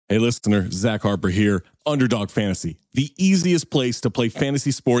Hey, listener, Zach Harper here. Underdog Fantasy, the easiest place to play fantasy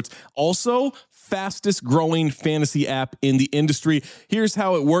sports. Also, fastest growing fantasy app in the industry. Here's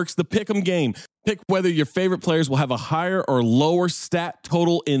how it works. The Pick'em game. Pick whether your favorite players will have a higher or lower stat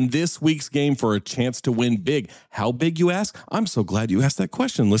total in this week's game for a chance to win big. How big, you ask? I'm so glad you asked that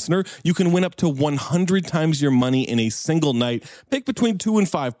question, listener. You can win up to 100 times your money in a single night. Pick between 2 and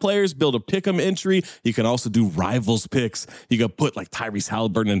 5 players. Build a Pick'em entry. You can also do rivals picks. You can put like Tyrese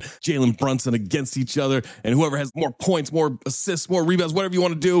Halliburton and Jalen Brunson against each other, and whoever has more points, more assists, more rebounds, whatever you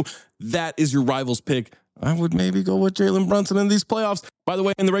want to do, that is your rivals pick. I would maybe go with Jalen Brunson in these playoffs. By the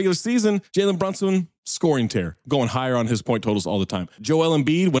way, in the regular season, Jalen Brunson, scoring tear, going higher on his point totals all the time. Joel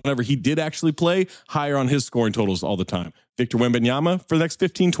Embiid, whenever he did actually play, higher on his scoring totals all the time. Victor Wembanyama, for the next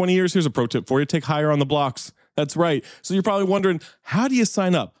 15, 20 years, here's a pro tip for you. Take higher on the blocks. That's right. So you're probably wondering, how do you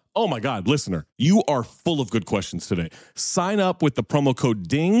sign up? Oh my God, listener, you are full of good questions today. Sign up with the promo code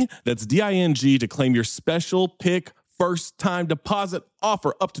DING, that's D-I-N-G, to claim your special pick first time deposit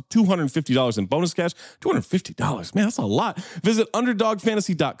offer up to $250 in bonus cash. $250, man, that's a lot. Visit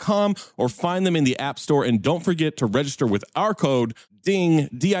underdogfantasy.com or find them in the App Store. And don't forget to register with our code DING,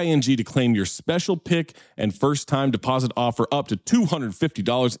 D-I-N-G, to claim your special pick and first time deposit offer up to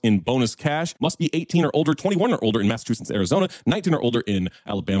 $250 in bonus cash. Must be 18 or older, 21 or older in Massachusetts, Arizona, 19 or older in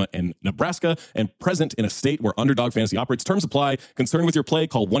Alabama and Nebraska, and present in a state where Underdog Fantasy operates. Terms apply. Concerned with your play,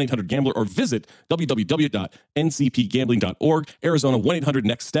 call 1-800-GAMBLER or visit www.ncpgambling.org. Arizona,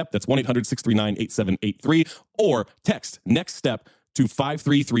 1-800-NEXT-STEP. That's 1-800-639-8783. Or text NEXT STEP to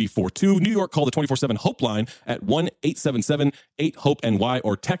 53342. New York, call the 24/7 Hope line at 1-877-8-HOPE-NY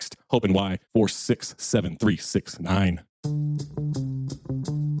or text HOPE-NY 467-369.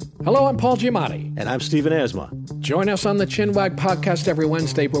 Hello, I'm Paul Giamatti. And I'm Stephen Asma. Join us on the Chinwag podcast every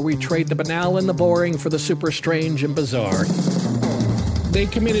Wednesday, where we trade the banal and the boring for the super strange and bizarre. They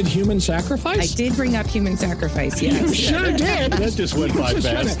committed human sacrifice? I did bring up human sacrifice, yes. You sure did. That just went by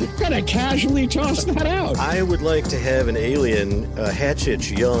fast. Kind of casually tossed that out. I would like to have an alien hatchet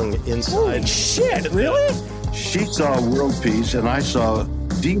young inside. Holy shit, really? She saw world peace, and I saw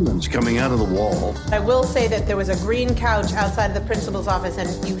demons coming out of the wall. I will say that there was a green couch outside of the principal's office, and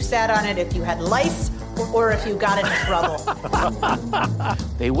you sat on it if you had lice or if you got into trouble.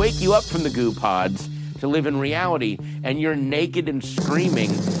 They wake you up from the goo pods to live in reality, and you're naked and screaming.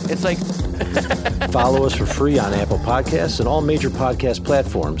 It's like... Follow us for free on Apple Podcasts and all major podcast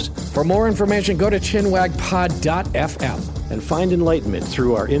platforms. For more information, go to chinwagpod.fm. And find enlightenment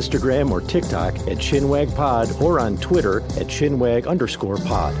through our Instagram or TikTok at chinwagpod or on Twitter at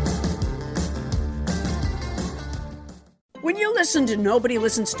chinwag_pod. When you listen to Nobody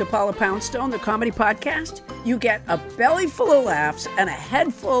Listens to Paula Poundstone, the comedy podcast, you get a belly full of laughs and a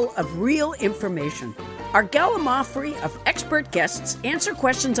head full of real information. Our gallimaufry of expert guests answer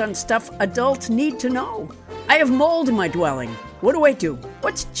questions on stuff adults need to know. I have mold in my dwelling. What do I do?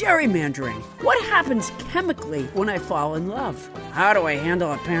 What's gerrymandering? What happens chemically when I fall in love? How do I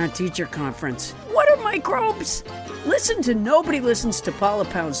handle a parent-teacher conference? What are microbes? Listen to Nobody Listens to Paula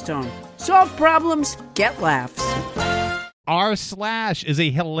Poundstone. Solve problems, get laughs. R/ is a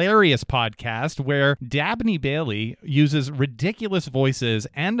hilarious podcast where Dabney Bailey uses ridiculous voices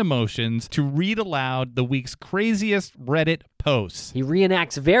and emotions to read aloud the week's craziest Reddit posts. He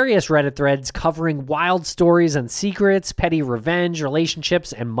reenacts various Reddit threads covering wild stories and secrets, petty revenge,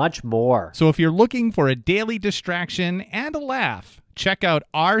 relationships, and much more. So if you're looking for a daily distraction and a laugh, check out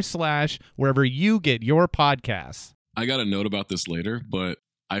R/ wherever you get your podcasts. I got a note about this later, but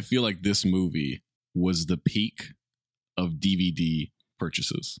I feel like this movie was the peak of DVD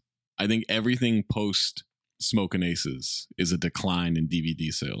purchases. I think everything post Smokin' Aces is a decline in DVD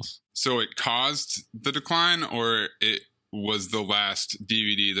sales. So it caused the decline, or it was the last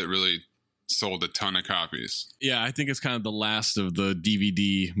DVD that really sold a ton of copies? Yeah, I think it's kind of the last of the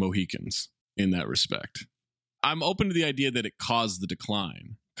DVD Mohicans in that respect. I'm open to the idea that it caused the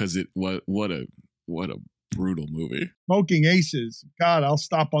decline, because it what a brutal movie. Smokin' Aces. God, I'll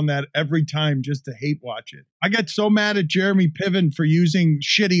stop on that every time just to hate watch it. I get so mad at Jeremy Piven for using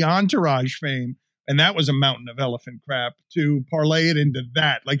shitty Entourage fame, and that was a mountain of elephant crap, to parlay it into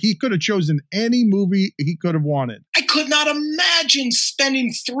that. Like, he could have chosen any movie he could have wanted. I could not imagine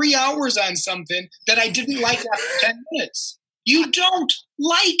spending 3 hours on something that I didn't like after 10 minutes. You don't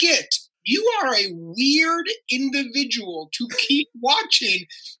like it. You are a weird individual to keep watching.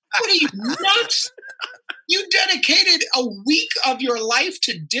 What are you, nuts? You dedicated a week of your life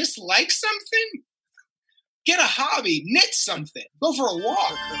to dislike something? Get a hobby, knit something, go for a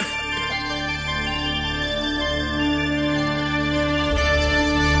walk.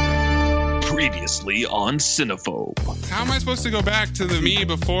 Previously on Cinephobe. How am I supposed to go back to the me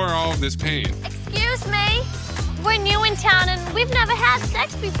before all of this pain? Excuse me? We're new in town and we've never had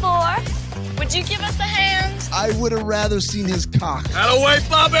sex before. Would you give us a hand? I would have rather seen his cock. Out of way,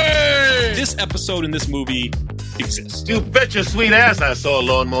 Bobby! This episode in this movie exists. You bet your sweet ass I saw a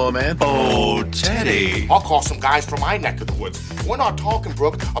lawnmower man. Oh, Teddy. I'll call some guys from my neck of the woods. We're not talking,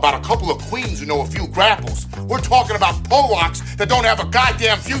 Brooke, about a couple of queens who know a few grapples. We're talking about Polacks that don't have a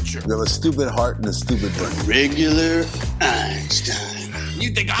goddamn future. You have a stupid heart and a stupid brain. Regular Einstein. You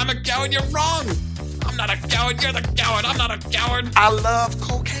think I'm a coward? You're wrong. I'm not a coward. You're the coward. I'm not a coward. I love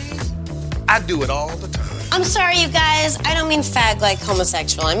cocaine. I do it all the time. I'm sorry, you guys. I don't mean fag like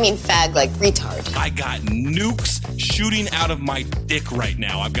homosexual. I mean fag like retard. I got nukes shooting out of my dick right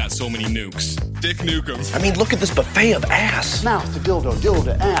now. I've got so many nukes. Dick Nukem. I mean, look at this buffet of ass. Mouth to dildo, dildo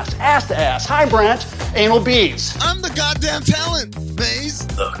to ass to ass. Hi, Brant. Anal beads. I'm the goddamn talent, Mayes.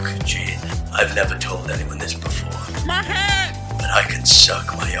 Look, Gene, I've never told anyone this before. My head! But I can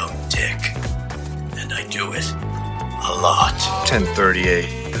suck my own dick. And I do it a lot.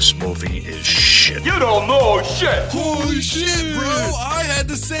 1038. This movie is shit. You don't know shit! Holy shit, bro! I had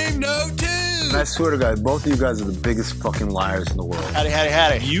the same note, too! And I swear to God, both of you guys are the biggest fucking liars in the world.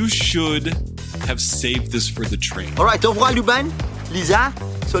 Howdy. You should have saved this for the train. All right, au revoir, Lubin. Lisa,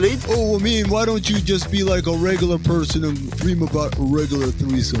 solid. Oh, I mean, why don't you just be like a regular person and dream about regular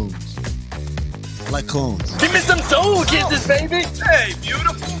threesomes? Like clones. Give me some soul kisses, baby. Hey,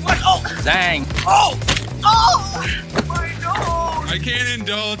 beautiful! Oh, dang. Oh! My nose. I can't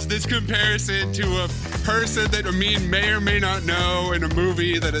indulge this comparison to a person that Amin may or may not know in a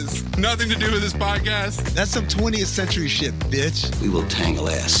movie that has nothing to do with this podcast. That's some 20th century shit, bitch. We will tangle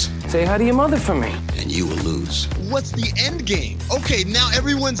ass. Say hi to your mother for me. And you will lose. What's the end game? Okay, now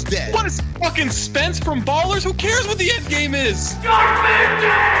everyone's dead. What is fucking Spence from Ballers? Who cares what the end game is? I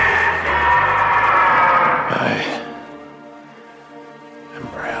am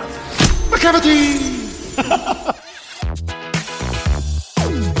proud. McCavity!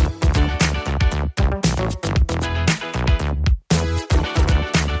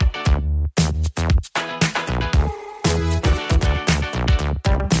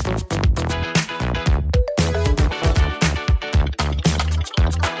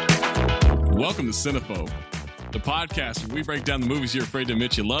 Welcome to Cinephobe, the podcast where we break down the movies you're afraid to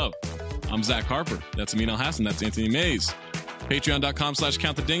admit you love. I'm Zach Harper. That's Amin Hassan. That's Anthony Mayes.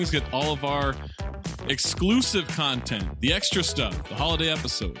 Patreon.com/CountTheDings. Get all of our exclusive content, the extra stuff, the holiday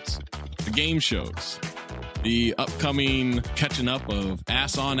episodes, the game shows, the upcoming catching up of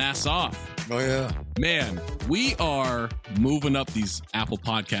Ass On, Ass Off. Oh, yeah. Man, we are moving up these Apple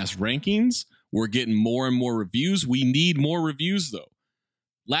Podcast rankings. We're getting more and more reviews. We need more reviews, though.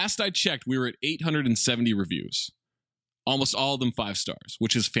 Last I checked, we were at 870 reviews. Almost all of them 5 stars,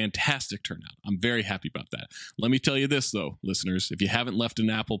 which is fantastic turnout. I'm very happy about that. Let me tell you this, though, listeners. If you haven't left an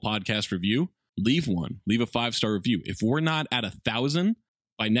Apple Podcast review, leave one. Leave a 5-star review. If we're not at 1,000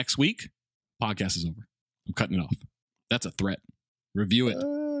 by next week, podcast is over. I'm cutting it off. That's a threat. Review it.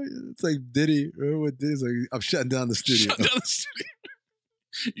 It's like Diddy. Remember what Diddy's like? I'm shutting down the studio. Shut down the studio.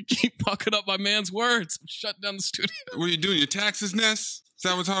 You keep fucking up my man's words. I'm shutting down the studio. What are you doing? Your taxes, Ness? Is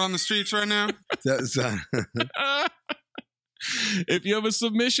that what's hot on the streets right now? If you have a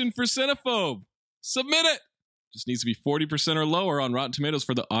submission for Cinephobe, submit it. Just needs to be 40% or lower on Rotten Tomatoes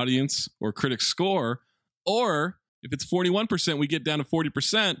for the audience or critic score. Or if it's 41%, we get down to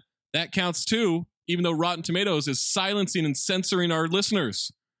 40%. That counts too, even though Rotten Tomatoes is silencing and censoring our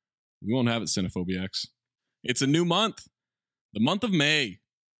listeners. We won't have it, Cinephobiacs. It's a new month, the month of May.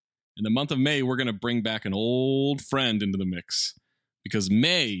 In the month of May, we're going to bring back an old friend into the mix because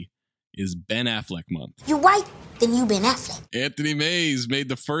May is Ben Affleck month. You white, then you Ben Affleck. Anthony Mayes made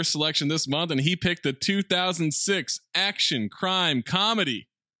the first selection this month, and he picked the 2006 action crime comedy,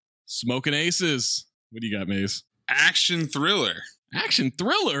 Smokin' Aces. What do you got, Mayes? Action thriller. Action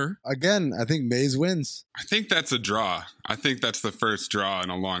thriller? Again, I think Mayes wins. I think that's a draw. I think that's the first draw in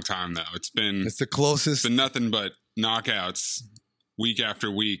a long time, though. It's the closest. It's been nothing but knockouts week after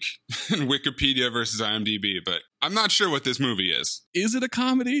week in Wikipedia versus IMDb, but I'm not sure what this movie is. Is it a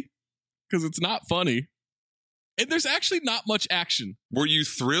comedy? Because it's not funny. And there's actually not much action. Were you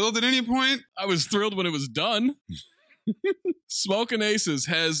thrilled at any point? I was thrilled when it was done. Smokin' Aces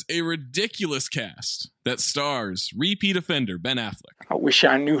has a ridiculous cast that stars repeat offender Ben Affleck. I wish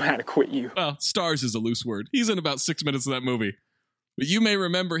I knew how to quit you. Well, stars is a loose word. He's in about 6 minutes of that movie. But you may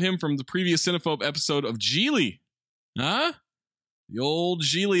remember him from the previous Cinephobe episode of Geely. Huh? The old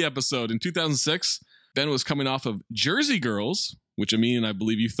Geely episode in 2006. Ben was coming off of Jersey Girls, which I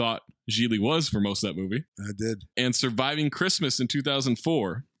believe you thought Geely was for most of that movie. I did. And Surviving Christmas in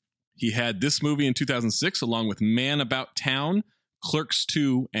 2004. He had this movie in 2006, along with Man About Town, Clerks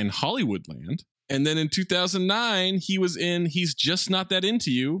 2, and Hollywoodland. And then in 2009, he was in He's Just Not That Into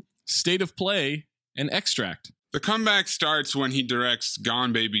You, State of Play, and Extract. The comeback starts when he directs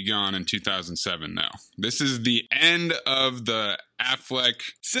Gone Baby Gone in 2007, though. This is the end of the Affleck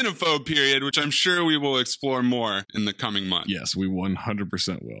Cinephobe period, which I'm sure we will explore more in the coming months. Yes, we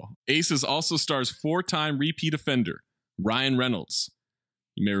 100% will. Aces also stars four-time repeat offender Ryan Reynolds.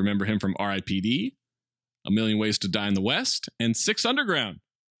 You may remember him from R.I.P.D., A Million Ways to Die in the West, and Six Underground.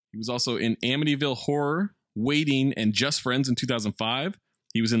 He was also in Amityville Horror, Waiting, and Just Friends in 2005.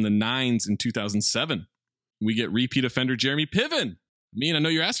 He was in The Nines in 2007. We get repeat offender Jeremy Piven. I know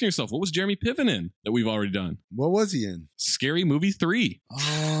you're asking yourself, what was Jeremy Piven in that we've already done? What was he in? Scary Movie 3.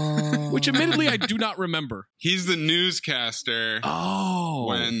 Oh. Which admittedly I do not remember. He's the newscaster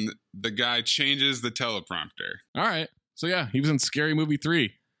when the guy changes the teleprompter. All right. So yeah, he was in Scary Movie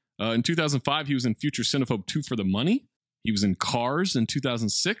 3. In 2005, he was in Future Cinephobe 2 for the Money. He was in Cars in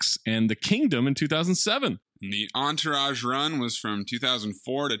 2006 and The Kingdom in 2007. And the Entourage run was from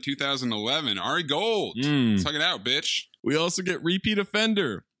 2004 to 2011. Ari Gold. Suck it out, bitch. We also get repeat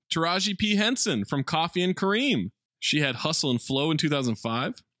offender Taraji P. Henson from Coffee and Kareem. She had Hustle and Flow in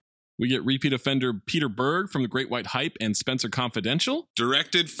 2005. We get repeat offender Peter Berg from The Great White Hype and Spencer Confidential.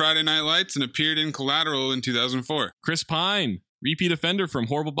 Directed Friday Night Lights and appeared in Collateral in 2004. Chris Pine, repeat offender from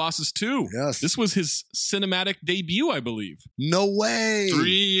Horrible Bosses 2. Yes. This was his cinematic debut, I believe. No way.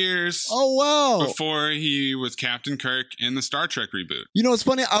 3 years. Oh, wow. Before he was Captain Kirk in the Star Trek reboot. You know, it's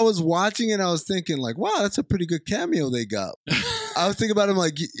funny. I was watching and I was thinking like, wow, that's a pretty good cameo they got. I was thinking about him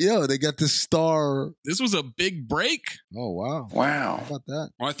like, yo, they got this star. This was a big break. Oh, wow. Wow. How about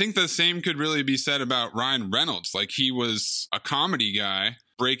that? Well, I think the same could really be said about Ryan Reynolds. Like, he was a comedy guy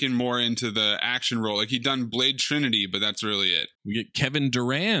breaking more into the action role. Like, he'd done Blade Trinity, but that's really it. We get Kevin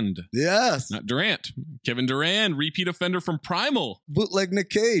Durand. Yes. Not Durant. Kevin Durand, repeat offender from Primal. Bootleg Nick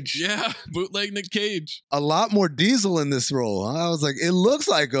Cage. Yeah, bootleg Nick Cage. A lot more Diesel in this role. Huh? I was like, it looks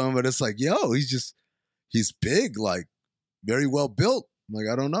like him, but it's like, yo, he's big, like very well built. I'm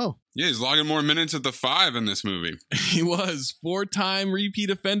like, I don't know. Yeah, he's logging more minutes at the 5 in this movie. He was. 4-time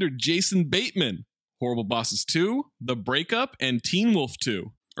repeat offender Jason Bateman. Horrible Bosses 2, The Breakup, and Teen Wolf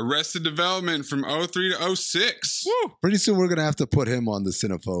 2. Arrested Development from 03 to 06. Woo! Pretty soon we're going to have to put him on the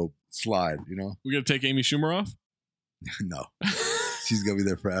Cinephobe slide, you know? We're going to take Amy Schumer off? No. She's going to be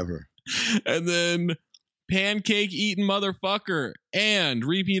there forever. And then Pancake Eating Motherfucker and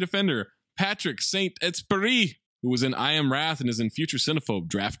repeat offender Patrick Saint-Exupéry, who was in I Am Wrath and is in Future Cinephobe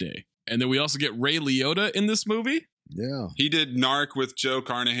Draft Day. And then we also get Ray Liotta in this movie. Yeah. He did Narc with Joe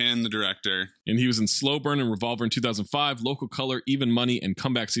Carnahan, the director. And he was in Slow Burn and Revolver in 2005, Local Color, Even Money, and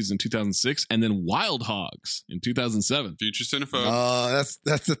Comeback Season in 2006, and then Wild Hogs in 2007. Future Cinephobe. Oh,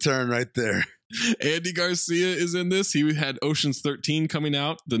 that's the turn right there. Andy Garcia is in this. He had Ocean's 13 coming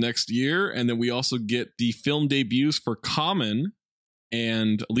out the next year. And then we also get the film debuts for Common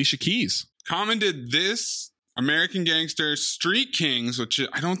and Alicia Keys. Common did this, American Gangster, Street Kings, which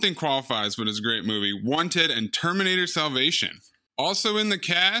I don't think qualifies, but is a great movie, Wanted, and Terminator Salvation. Also in the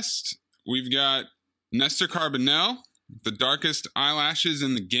cast, we've got Nestor Carbonell, the darkest eyelashes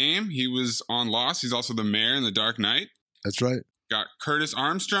in the game. He was on Lost. He's also the mayor in The Dark Knight. That's right. Got Curtis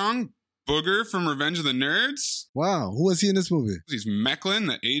Armstrong, Booger from Revenge of the Nerds. Wow. Who was he in this movie? He's Mecklin,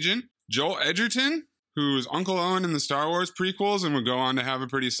 the agent. Joel Edgerton, who was Uncle Owen in the Star Wars prequels and would go on to have a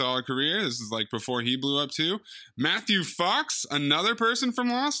pretty solid career. This is like before he blew up too. Matthew Fox, another person from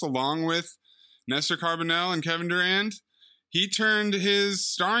Lost, along with Nestor Carbonell and Kevin Durand. He turned his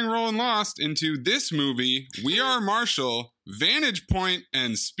starring role in Lost into this movie, We Are Marshall, Vantage Point,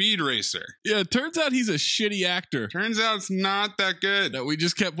 and Speed Racer. Yeah, it turns out he's a shitty actor. Turns out it's not that good. That we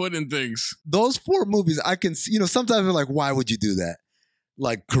just kept putting in things. Those 4 movies, I can see, sometimes they're like, why would you do that?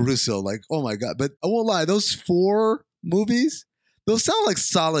 Like Caruso, like, oh my God. But I won't lie, those 4 movies, those sound like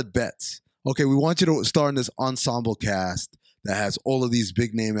solid bets. Okay, we want you to star in this ensemble cast that has all of these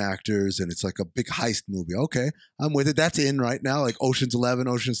big name actors and it's like a big heist movie. Okay, I'm with it. That's in right now, like Ocean's 11,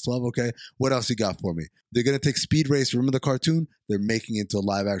 Ocean's 12. Okay, what else you got for me? They're going to take Speed Racer. Remember the cartoon? They're making it into a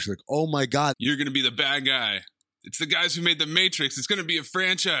live action. Like, oh my God. You're going to be the bad guy. It's the guys who made The Matrix. It's going to be a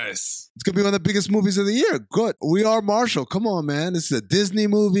franchise. It's going to be one of the biggest movies of the year. Good. We Are Marshall. Come on, man. This is a Disney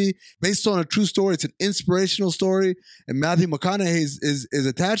movie based on a true story. It's an inspirational story. And Matthew McConaughey is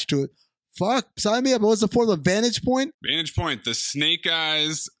attached to it. Fuck. Sign me up. What's the fourth one? Vantage Point? Vantage Point. The Snake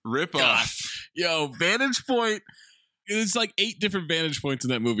Eyes ripoff. Yo, Vantage Point. It's like 8 different vantage points in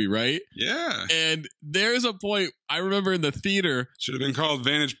that movie, right? Yeah. And there's a point I remember in the theater. Should have been called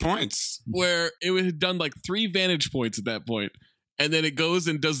Vantage Points. Where it had done like 3 vantage points at that point. And then it goes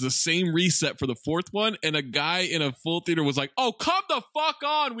and does the same reset for the fourth one. And a guy in a full theater was like, oh, come the fuck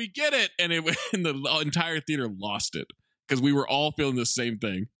on. We get it. And the entire theater lost it because we were all feeling the same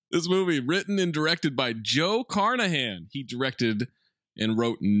thing. This movie, written and directed by Joe Carnahan. He directed and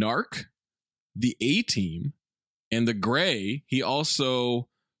wrote Narc, The A-Team, and The Gray. He also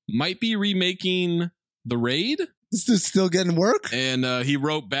might be remaking The Raid. This is still getting work? And he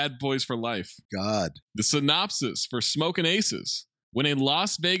wrote Bad Boys for Life. God. The synopsis for Smokin' Aces. When a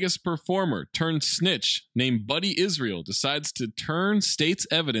Las Vegas performer turned snitch named Buddy Israel decides to turn state's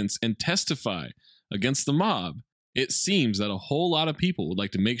evidence and testify against the mob, it seems that a whole lot of people would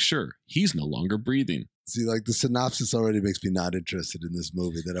like to make sure he's no longer breathing. See, like the synopsis already makes me not interested in this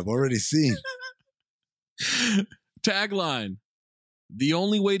movie that I've already seen. Tagline. The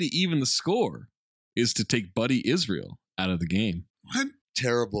only way to even the score is to take Buddy Israel out of the game. What?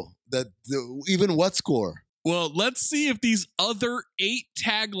 Terrible. Even what score? Well, let's see if these other 8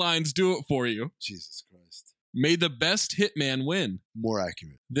 taglines do it for you. Jesus Christ. May the best hitman win. More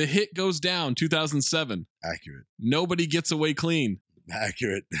accurate. The hit goes down, 2007. Accurate. Nobody gets away clean.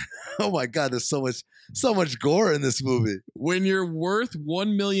 Accurate. Oh my God, there's so much gore in this movie. When you're worth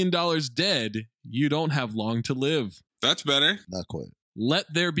 $1 million dead, you don't have long to live. That's better. Not quite. Let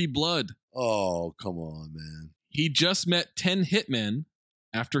there be blood. Oh, come on, man. He just met 10 hitmen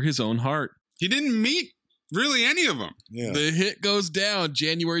after his own heart. He didn't meet really any of them. Yeah. The hit goes down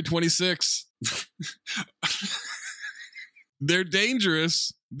January 26th. They're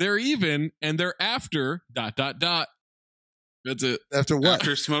dangerous, they're even, and they're after ... That's it. After what?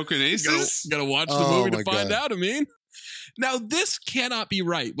 After Smokin' Aces? Gotta watch the movie to find out, I mean. Now, this cannot be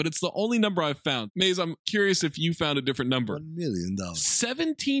right, but it's the only number I've found. Maze, I'm curious if you found a different number. $1 million.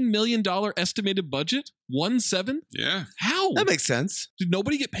 $17 million estimated budget? 17? Yeah. How? That makes sense. Did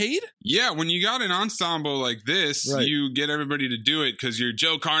nobody get paid? Yeah, when you got an ensemble like this, Right. you get everybody to do it because you're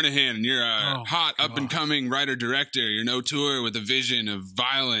Joe Carnahan and you're a hot, up-and-coming writer-director. You're no tour with a vision of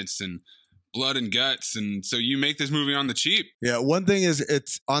violence and blood and guts. And so you make this movie on the cheap. Yeah, one thing is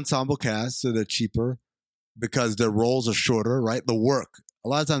it's ensemble cast, so they're cheaper because their roles are shorter, right? The work. A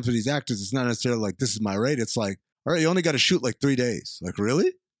lot of times for these actors, it's not necessarily like, this is my rate. It's like, all right, you only got to shoot like 3 days. Like,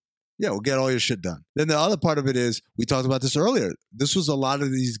 really? Yeah, we'll get all your shit done. Then the other part of it is, we talked about this earlier. This was a lot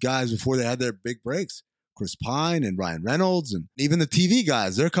of these guys before they had their big breaks. Chris Pine and Ryan Reynolds and even the TV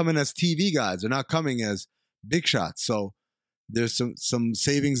guys. They're coming as TV guys. They're not coming as big shots. So there's some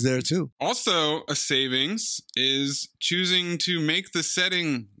savings there too. Also, a savings is choosing to make the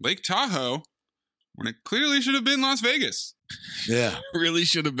setting Lake Tahoe when it clearly should have been Las Vegas. Yeah. Really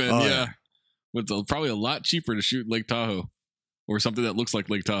should have been, yeah. It's probably a lot cheaper to shoot Lake Tahoe or something that looks like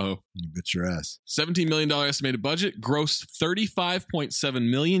Lake Tahoe. You bet your ass. $17 million estimated budget, grossed $35.7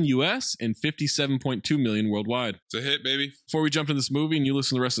 million US and $57.2 million worldwide. It's a hit, baby. Before we jump into this movie and you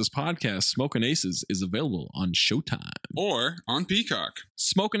listen to the rest of this podcast, Smokin' Aces is available on Showtime. Or on Peacock.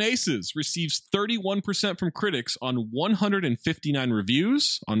 Smokin' Aces receives 31% from critics on 159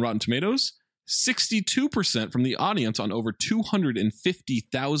 reviews on Rotten Tomatoes, 62% from the audience on over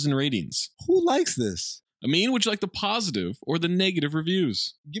 250,000 ratings. Who likes this? Amin, would you like the positive or the negative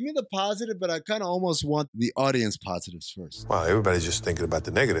reviews? Give me the positive, but I kind of almost want the audience positives first. Wow, everybody's just thinking about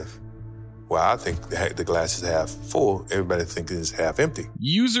the negative. Well, I think the glass is half full. Everybody thinks it's half empty.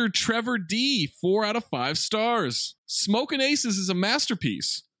 User Trevor D, 4 out of 5 stars. Smokin' Aces is a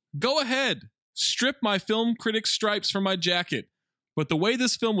masterpiece. Go ahead, strip my film critic stripes from my jacket. But the way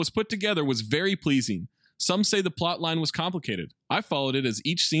this film was put together was very pleasing. Some say the plot line was complicated. I followed it as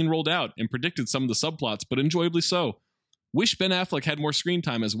each scene rolled out and predicted some of the subplots, but enjoyably so. Wish Ben Affleck had more screen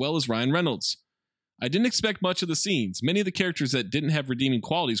time as well as Ryan Reynolds. I didn't expect much of the scenes. Many of the characters that didn't have redeeming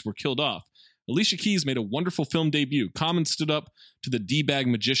qualities were killed off. Alicia Keys made a wonderful film debut. Common stood up to the D-bag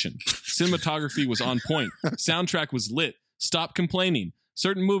magician. Cinematography was on point. Soundtrack was lit. Stop complaining.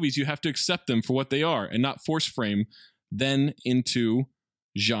 Certain movies, you have to accept them for what they are and not force frame then into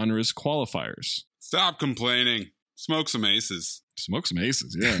genres qualifiers. Stop complaining. Smoke some aces. Smoke some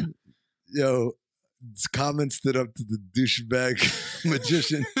aces, yeah. Yo, comment stood up to the douchebag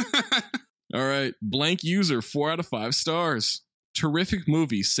magician. All right. Blank user, 4 out of 5 stars. Terrific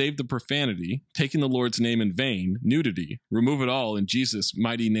movie. Save the profanity. Taking the Lord's name in vain. Nudity. Remove it all in Jesus'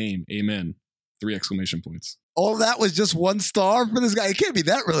 mighty name. Amen. 3 exclamation points. All that was just 1 star for this guy? It can't be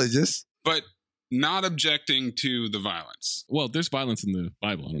that religious. But not objecting to the violence. Well, there's violence in the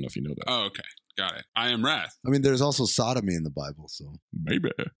Bible. I don't know if you know that. Oh, okay. Got it. I am wrath. I mean, there's also sodomy in the Bible, so. Maybe.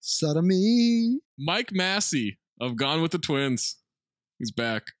 Sodomy. Mike Massey of Gone with the Twins. He's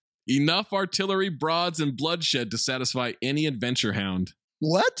back. Enough artillery, broads, and bloodshed to satisfy any adventure hound.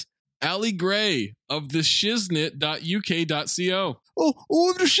 What? Ali Gray of the shiznit.uk.co.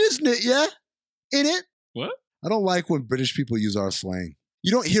 Oh, the shiznit, yeah? In it? What? I don't like when British people use our slang.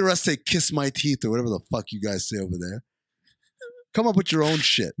 You don't hear us say kiss my teeth or whatever the fuck you guys say over there. Come up with your own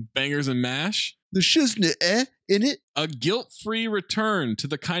shit. Bangers and mash. The shiznit, in it? A guilt-free return to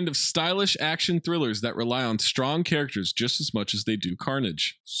the kind of stylish action thrillers that rely on strong characters just as much as they do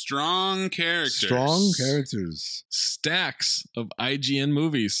carnage. Strong characters. Strong characters. Stacks of IGN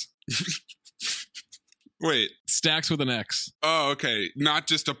movies. Wait. Stacks with an X. Oh, okay. Not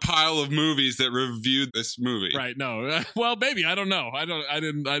just a pile of movies that reviewed this movie. Right, no. Well, maybe. I don't know. I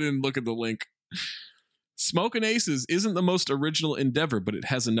didn't look at the link. Smokin' Aces isn't the most original endeavor, but it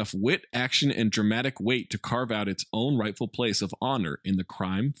has enough wit, action, and dramatic weight to carve out its own rightful place of honor in the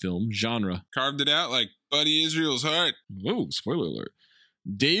crime film genre. Carved it out like Buddy Israel's heart. Whoa, spoiler alert.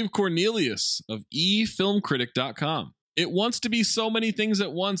 Dave Cornelius of eFilmCritic.com. It wants to be so many things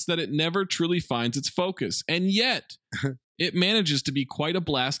at once that it never truly finds its focus, and yet it manages to be quite a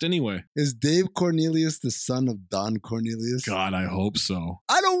blast anyway. Is Dave Cornelius the son of Don Cornelius? God, I hope so.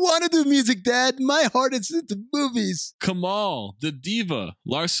 I don't want to do music, Dad. My heart is into movies. Kamal, the diva,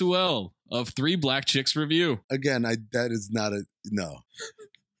 Larsuel of Three Black Chicks Review. Again, that is not a... No.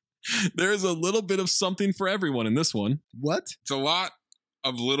 There's a little bit of something for everyone in this one. What? It's a lot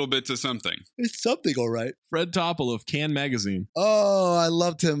of little bits of something. It's something, all right. Fred Topple of Can Magazine. Oh, I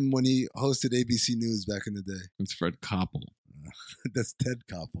loved him when he hosted ABC News back in the day. It's Fred Koppel. That's Ted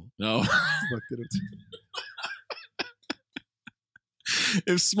Koppel. No.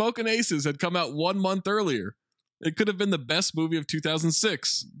 If Smokin' Aces had come out 1 month earlier, it could have been the best movie of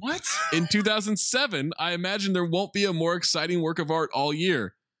 2006. What? In 2007, I imagine there won't be a more exciting work of art all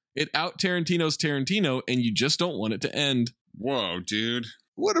year. It out Tarantino's Tarantino, and you just don't want it to end. Whoa, dude.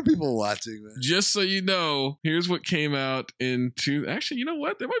 What are people watching, man? Just so you know, here's what came out in Actually, you know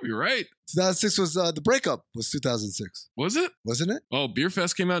what? They might be right. 2006 was The Breakup was 2006. Was it? Wasn't it? Oh, Beer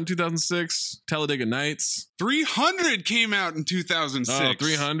Fest came out in 2006. Talladega Nights. 300 came out in 2006. Oh,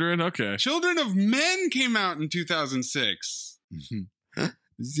 300? Okay. Children of Men came out in 2006. Did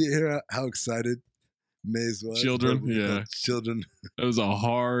you hear how excited Mayes was? Children, yeah. Children. It was a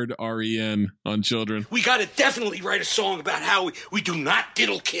hard REN on Children. We gotta definitely write a song about how we do not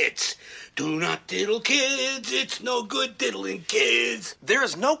diddle kids. Do not diddle kids. It's no good diddling kids. There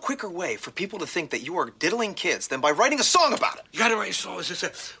is no quicker way for people to think that you are diddling kids than by writing a song about it. You gotta write a song that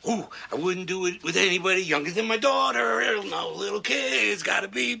says, ooh, I wouldn't do it with anybody younger than my daughter. No little kids, gotta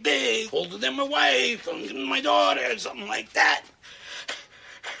be big. Older than my wife, younger than my daughter, something like that.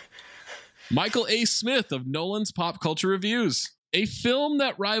 Michael A. Smith of Nolan's Pop Culture Reviews. A film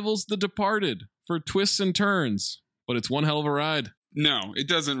that rivals The Departed for twists and turns, but it's one hell of a ride. No, it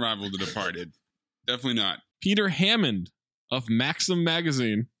doesn't rival The Departed. Definitely not. Peter Hammond of Maxim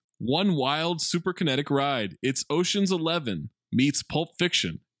Magazine. One wild, superkinetic ride. It's Ocean's 11 meets Pulp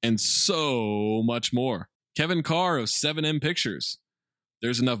Fiction and so much more. Kevin Carr of 7M Pictures.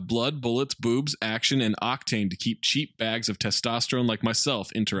 There's enough blood, bullets, boobs, action, and octane to keep cheap bags of testosterone like myself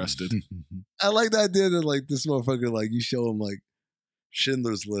interested. I like the idea that, like, this motherfucker, like, you show him, like,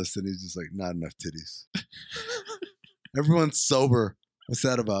 Schindler's List, and he's just like, not enough titties. Everyone's sober. What's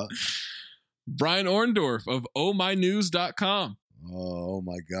that about? Brian Orndorff of ohmynews.com. Oh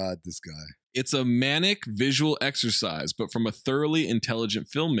my God, this guy. It's a manic visual exercise, but from a thoroughly intelligent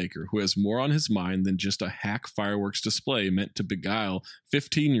filmmaker who has more on his mind than just a hack fireworks display meant to beguile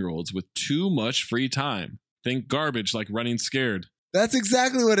 15-year-olds with too much free time. Think garbage like Running Scared. That's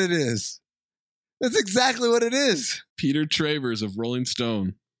exactly what it is. That's exactly what it is. Peter Travers of Rolling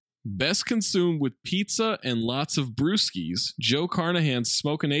Stone. Best consumed with pizza and lots of brewskis, Joe Carnahan's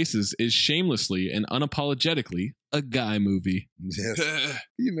Smokin' Aces is shamelessly and unapologetically a guy movie. Yes. Can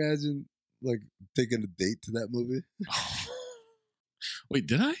you imagine, like, taking a date to that movie? Wait,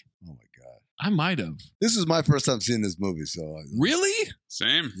 did I? Oh my God. I might have. This is my first time seeing this movie, so. Really?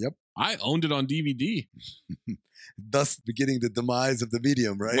 Same. Yep. I owned it on DVD. Thus beginning the demise of the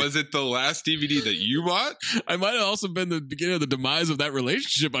medium, right? Was it the last DVD that you bought? I might have also been the beginning of the demise of that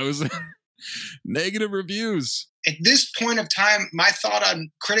relationship I was in. Negative reviews. At this point of time, my thought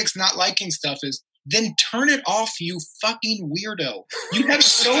on critics not liking stuff is, then turn it off, you fucking weirdo. You have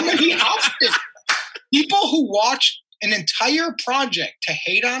so many options. People who watch an entire project to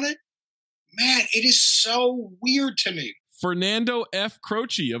hate on it, man, it is so weird to me. Fernando F.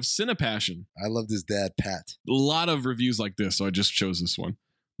 Croce of Cinepassion. I love his dad, Pat. A lot of reviews like this, so I just chose this one.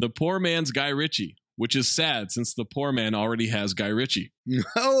 The Poor Man's Guy Ritchie, which is sad since the poor man already has Guy Ritchie.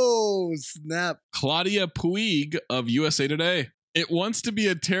 Oh, snap. Claudia Puig of USA Today. It wants to be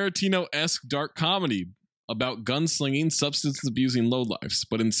a Tarantino-esque dark comedy about gunslinging, substance-abusing lowlifes,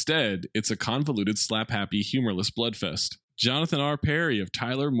 but instead, it's a convoluted, slap-happy, humorless bloodfest. Jonathan R. Perry of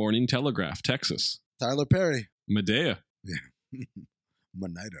Tyler Morning Telegraph, Texas. Tyler Perry. Medea. Yeah.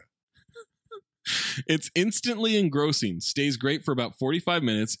 Monida. It's instantly engrossing, stays great for about 45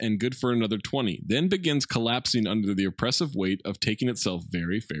 minutes, and good for another 20, then begins collapsing under the oppressive weight of taking itself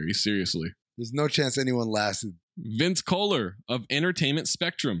very, very seriously. There's no chance anyone lasted. Vince Kohler of Entertainment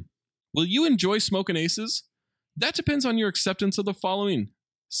Spectrum. Will you enjoy Smokin' Aces? That depends on your acceptance of the following.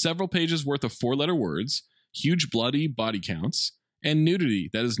 Several pages worth of 4-letter words, huge bloody body counts, and nudity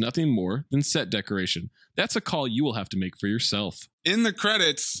that is nothing more than set decoration. That's a call you will have to make for yourself. In the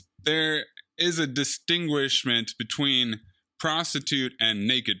credits, there is a distinguishment between prostitute and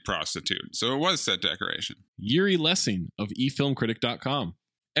naked prostitute. So it was set decoration. Yuri Lessing of eFilmCritic.com.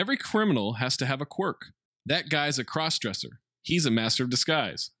 Every criminal has to have a quirk. That guy's a crossdresser. He's a master of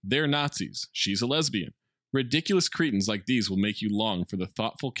disguise. They're Nazis. She's a lesbian. Ridiculous cretins like these will make you long for the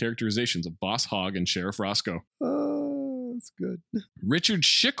thoughtful characterizations of Boss Hogg and Sheriff Roscoe. Oh, that's good. Richard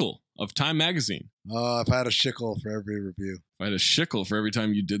Schickel of Time Magazine. Oh, I've had a shickle for every review. I had a shickle for every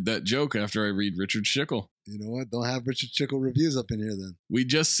time you did that joke after I read Richard Schickel. You know what? Don't have Richard Schickel reviews up in here then. We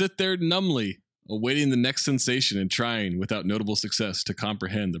just sit there numbly, awaiting the next sensation and trying, without notable success, to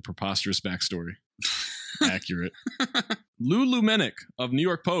comprehend the preposterous backstory. Accurate. Lou Lumenick of New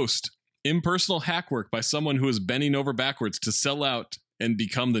York Post. Impersonal hack work by someone who is bending over backwards to sell out and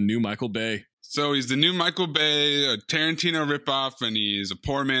become the new Michael Bay. So he's the new Michael Bay, a Tarantino ripoff, and he's a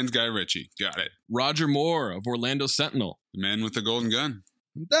poor man's Guy Ritchie. Got it. Roger Moore of Orlando Sentinel. The man with the golden gun.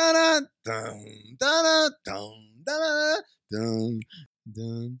 Dun dun dun dun dun dun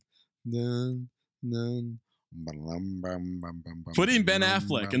dun dun dun. Putting Ben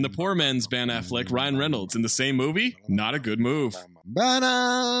Affleck and the poor man's Ben Affleck, Ryan Reynolds, in the same movie? Not a good move.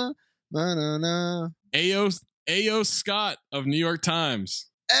 A.O. Scott of New York Times.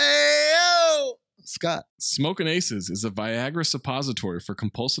 A.O. Scott. Smokin' Aces is a Viagra suppository for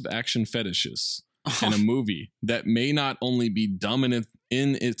compulsive action fetishists and a movie that may not only be dumb in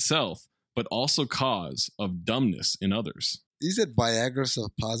itself, but also cause of dumbness in others. You said Viagra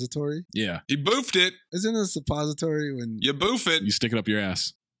suppository? Yeah. He boofed it. Isn't it a suppository when you boof it? You stick it up your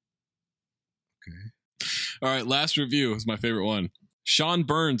ass. Okay. All right, last review is my favorite one. Sean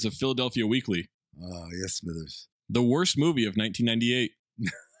Burns of Philadelphia Weekly. Oh, yes, Smithers. The worst movie of 1998.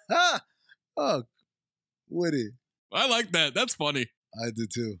 Oh, witty. I like that. That's funny. I do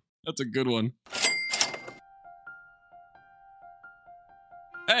too. That's a good one.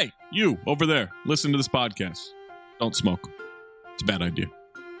 Hey, you over there, listen to this podcast. Don't smoke. It's a bad idea.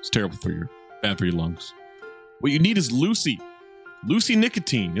 It's terrible for you. Bad for your lungs. What you need is Lucy. Lucy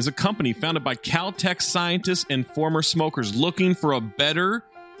Nicotine is a company founded by Caltech scientists and former smokers looking for a better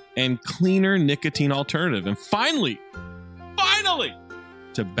and cleaner nicotine alternative. And finally,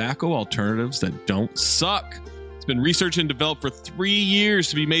 tobacco alternatives that don't suck. It's been researched and developed for 3 years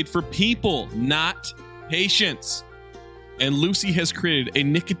to be made for people, not patients. And Lucy has created a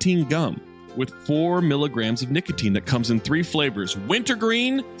nicotine gum with 4 milligrams of nicotine that comes in 3 flavors: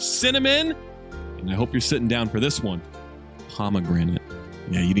 wintergreen, cinnamon, and I hope you're sitting down for this one, pomegranate.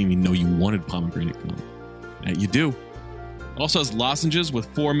 Yeah, you didn't even know you wanted pomegranate gum. Yeah, you do. Also has lozenges with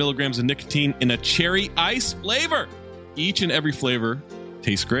 4 milligrams of nicotine in a cherry ice flavor. Each and every flavor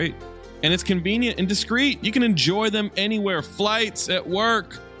tastes great. And it's convenient and discreet. You can enjoy them anywhere. Flights, at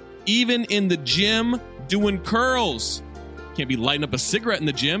work, even in the gym doing curls. Can't be lighting up a cigarette in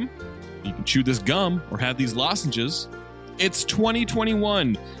the gym. You can chew this gum or have these lozenges. It's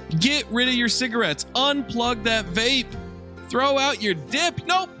 2021. Get rid of your cigarettes. Unplug that vape. Throw out your dip.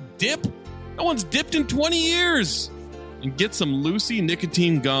 Nope, dip. No one's dipped in 20 years. And get some Lucy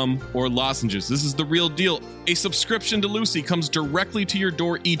nicotine gum or lozenges. This is the real deal. A subscription to Lucy comes directly to your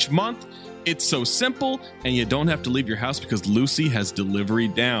door each month. It's so simple, and you don't have to leave your house because Lucy has delivery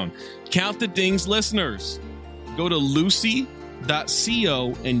down. Count the dings, listeners. Go to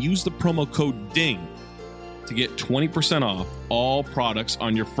lucy.co and use the promo code DING to get 20% off all products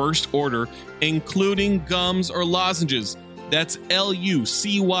on your first order, including gums or lozenges. That's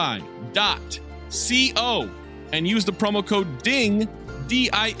lucy.co and use the promo code DING,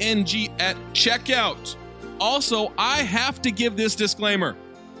 D-I-N-G, at checkout. Also, I have to give this disclaimer.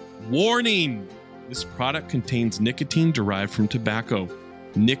 Warning! This product contains nicotine derived from tobacco.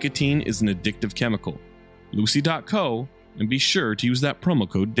 Nicotine is an addictive chemical. Lucy.co, and be sure to use that promo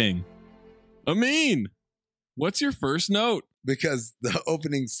code DING. Amin, what's your first note? Because the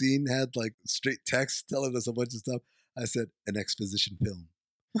opening scene had like straight text telling us a bunch of stuff, I said, an exposition film.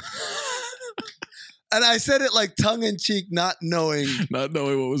 And I said it like tongue-in-cheek, not knowing what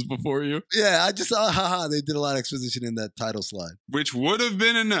was before you. Yeah, I just thought, haha, they did a lot of exposition in that title slide. Which would have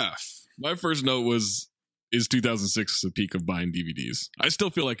been enough. My first note is 2006 the peak of buying DVDs? I still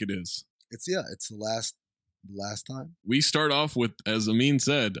feel like it is. It's the last time. We start off with, as Amin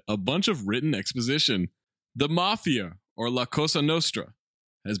said, a bunch of written exposition. The Mafia, or La Cosa Nostra,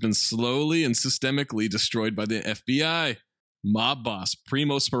 has been slowly and systemically destroyed by the FBI. Mob boss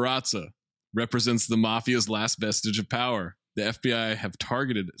Primo Speranza represents the Mafia's last vestige of power. The FBI have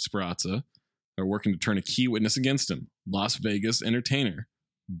targeted Speranza, are working to turn a key witness against him. Las Vegas entertainer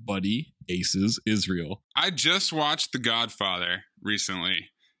Buddy Aces Israel. I just watched The Godfather recently,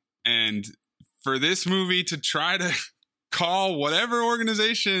 and for this movie to try to call whatever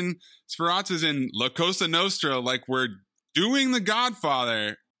organization Speranza's in La Cosa Nostra like we're doing The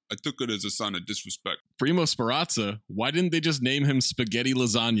Godfather, I took it as a sign of disrespect. Primo Speranza, why didn't they just name him Spaghetti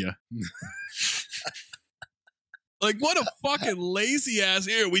Lasagna? Like, what a fucking lazy ass.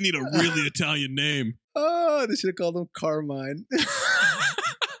 Here, we need a really Italian name. Oh, they should have called him Carmine.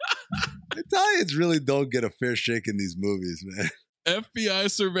 Italians really don't get a fair shake in these movies, man.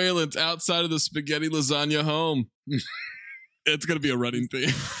 FBI surveillance outside of the Spaghetti Lasagna home. It's going to be a running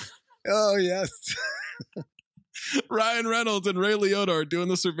theme. Oh, yes. Ryan Reynolds and Ray Liotta are doing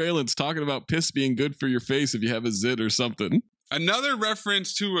the surveillance, talking about piss being good for your face if you have a zit or something. Another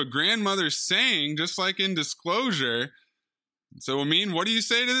reference to a grandmother's saying, just like in Disclosure. So, Amin, what do you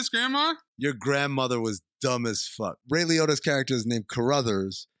say to this, Grandma? Your grandmother was dumb as fuck. Ray Liotta's character is named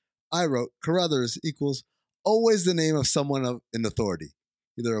Carruthers. I wrote, Carruthers equals always the name of someone in authority.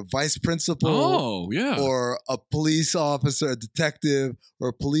 Either a vice principal or a police officer, a detective, or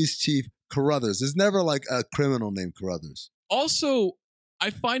a police chief. Carruthers. There's never like a criminal named Carruthers. Also, I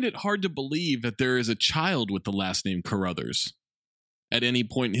find it hard to believe that there is a child with the last name Carruthers at any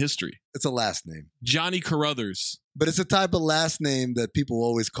point in history. It's a last name. Johnny Carruthers. But it's a type of last name that people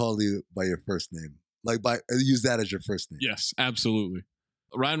always call you by your first name. Use that as your first name. Yes, absolutely.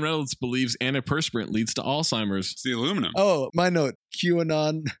 Ryan Reynolds believes antiperspirant leads to Alzheimer's. It's the aluminum. Oh, my note.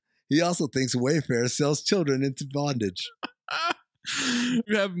 QAnon. He also thinks Wayfair sells children into bondage.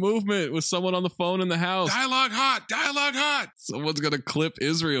 We have movement with someone on the phone in the house. Dialogue hot. Someone's going to clip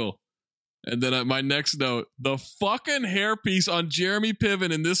Israel. And then my next note, the fucking hairpiece on Jeremy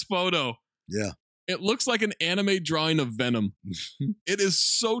Piven in this photo. Yeah. It looks like an anime drawing of Venom. It is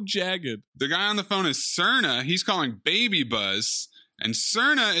so jagged. The guy on the phone is Cerna. He's calling Baby Buzz. And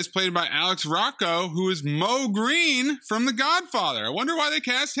Cerna is played by Alex Rocco, who is Mo Green from The Godfather. I wonder why they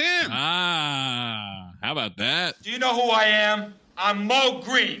cast him. How about that? Do you know who I am? I'm Mo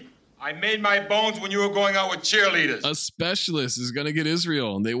Green. I made my bones when you were going out with cheerleaders. A specialist is going to get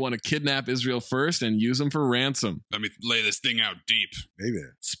Israel, and they want to kidnap Israel first and use him for ransom. Let me lay this thing out deep. Maybe.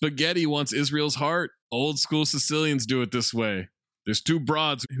 Spaghetti wants Israel's heart. Old school Sicilians do it this way. There's two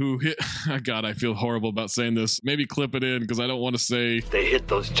broads who hit... God, I feel horrible about saying this. Maybe clip it in because I don't want to say... They hit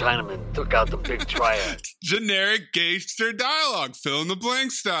those Chinamen, took out the big triad. Generic gangster dialogue, fill in the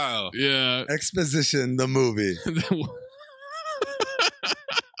blank style. Yeah. Exposition, the movie.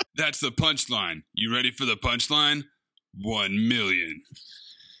 That's the punchline. You ready for the punchline? 1 million.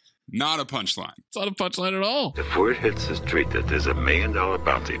 Not a punchline. It's not a punchline at all. If word hits the street that there's $1 million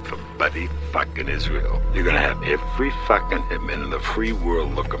bounty for Buddy fucking Israel, you're going to have every fucking hitman in the free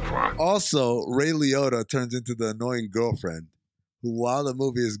world looking for him. Also, Ray Liotta turns into the annoying girlfriend who, while the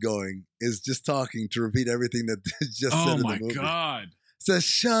movie is going, is just talking to repeat everything that is just said in the movie. Oh, my God. Says,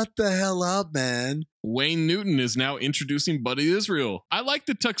 shut the hell up, man. Wayne Newton is now introducing Buddy Israel. I like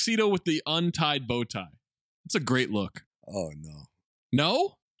the tuxedo with the untied bow tie. It's a great look. Oh, no.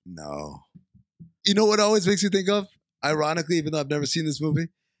 No? No. You know what always makes you think of? Ironically, even though I've never seen this movie, it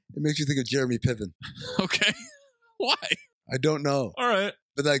makes you think of Jeremy Piven. Okay. Why? I don't know. All right.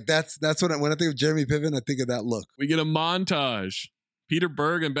 But like that's when I think of Jeremy Piven, I think of that look. We get a montage. Peter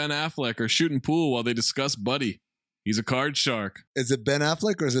Berg and Ben Affleck are shooting pool while they discuss Buddy. He's a card shark. Is it Ben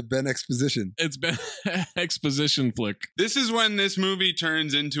Affleck or is it Ben Exposition? It's Ben Exposition flick. This is when this movie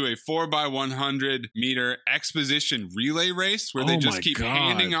turns into a 4x100 meter exposition relay race where they just keep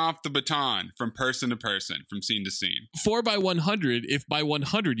handing off the baton from person to person, from scene to scene. 4x100, if by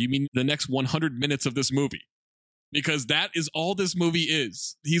 100 you mean the next 100 minutes of this movie. Because that is all this movie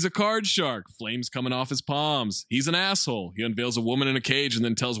is. He's a card shark. Flames coming off his palms. He's an asshole. He unveils a woman in a cage and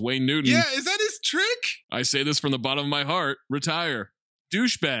then tells Wayne Newton... Yeah, is that his trick? I say this from the bottom of my heart. Retire.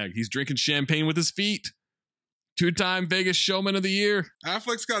 Douchebag. He's drinking champagne with his feet. 2-time Vegas Showman of the Year.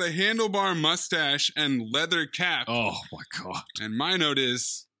 Affleck's got a handlebar mustache and leather cap. Oh, my God. And my note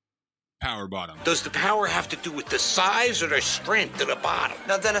is... power bottom. Does the power have to do with the size or the strength of the bottom?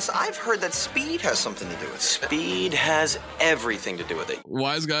 Now, Dennis, I've heard that speed has something to do with it. Speed has everything to do with it.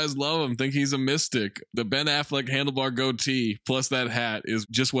 Wise guys love him, think he's a mystic. The Ben Affleck handlebar goatee plus that hat is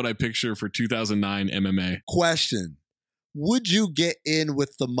just what I picture for 2009 MMA. Question. Would you get in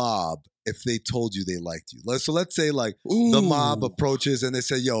with the mob if they told you they liked you? So let's say like the mob approaches and they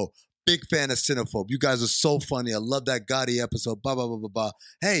say, yo, big fan of Cinephobe. You guys are so funny. I love that Gotti episode. Blah, blah, blah, blah, blah.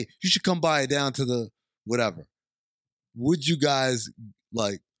 Hey, you should come by down to the whatever. Would you guys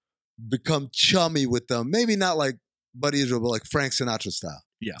like become chummy with them? Maybe not like Buddy Israel, but like Frank Sinatra style.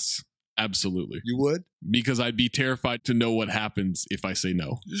 Yes, absolutely. You would? Because I'd be terrified to know what happens if I say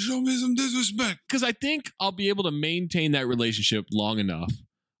no. Show me some disrespect. Because I think I'll be able to maintain that relationship long enough.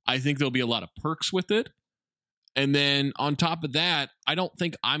 I think there'll be a lot of perks with it. And then on top of that, I don't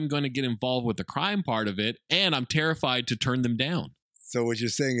think I'm going to get involved with the crime part of it. And I'm terrified to turn them down. So what you're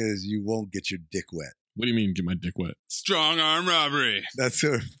saying is you won't get your dick wet. What do you mean get my dick wet? Strong arm robbery. That's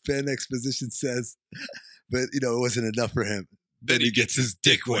what fan exposition says. But, it wasn't enough for him. Then he gets his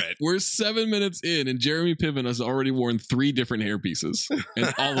dick wet. We're 7 minutes in, and Jeremy Piven has already worn 3 different hairpieces,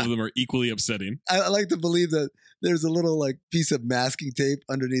 and all of them are equally upsetting. I like to believe that there's a little like piece of masking tape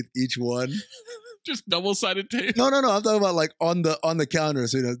underneath each one. Just double-sided tape. No. I'm talking about like on the counter.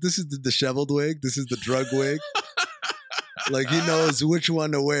 So this is the disheveled wig. This is the drug wig. Like he knows which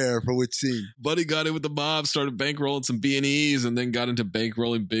one to wear for which scene. Buddy got in with the mob, started bankrolling some B&Es, and then got into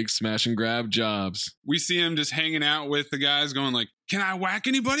bankrolling big smash and grab jobs. We see him just hanging out with the guys going like, can I whack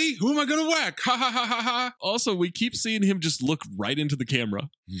anybody? Who am I going to whack? Ha ha ha ha ha. Also, we keep seeing him just look right into the camera.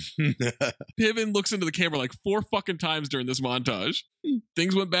 Piven looks into the camera like 4 fucking times during this montage.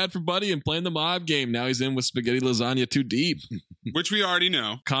 Things went bad for Buddy and playing the mob game. Now he's in with spaghetti lasagna too deep. Which we already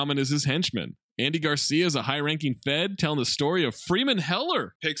know. Common is his henchman. Andy Garcia is a high-ranking Fed telling the story of Freeman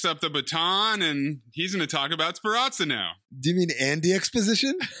Heller. Picks up the baton and he's going to talk about Speranza now. Do you mean Andy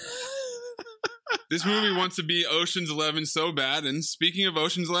exposition? This movie wants to be Ocean's 11 so bad. And speaking of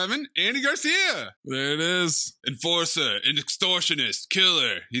Ocean's 11, Andy Garcia. There it is. Enforcer, an extortionist,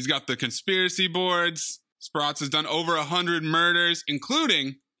 killer. He's got the conspiracy boards. Speranza's done over 100 murders,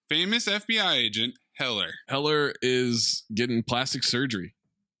 including famous FBI agent Heller. Heller is getting plastic surgery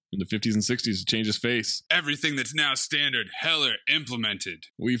in the 50s and 60s to change his face. Everything that's now standard, Heller implemented.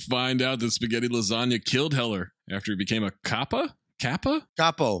 We find out that spaghetti lasagna killed Heller after he became a Kappa?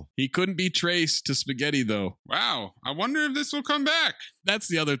 Capo. He couldn't be traced to spaghetti, though. Wow. I wonder if this will come back. That's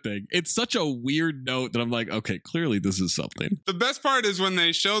the other thing. It's such a weird note that I'm like, okay, clearly this is something. The best part is when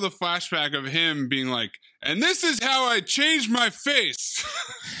they show the flashback of him being like, and this is how I changed my face.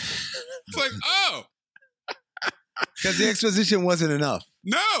 It's like, oh. Because the exposition wasn't enough.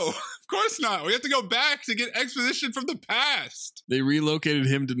 No, of course not. We have to go back to get exposition from the past. They relocated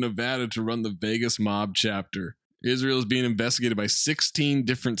him to Nevada to run the Vegas mob chapter. Israel is being investigated by 16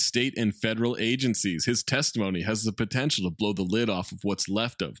 different state and federal agencies. His testimony has the potential to blow the lid off of what's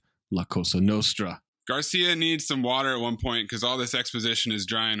left of La Cosa Nostra. Garcia needs some water at one point because all this exposition is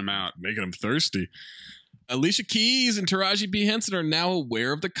drying him out. Making him thirsty. Alicia Keys and Taraji P. Henson are now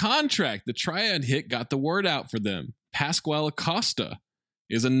aware of the contract. The Triad hit got the word out for them. Pasquale Acosta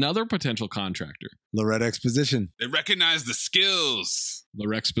is another potential contractor. Loretta Exposition. They recognize the skills.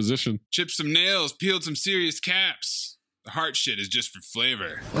 Loretta Exposition. Chipped some nails, peeled some serious caps. The heart shit is just for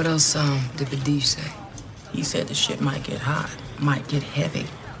flavor. What else did Badish say? He said the shit might get hot, might get heavy.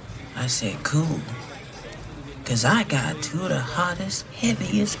 I said, cool. Because I got 2 of the hottest,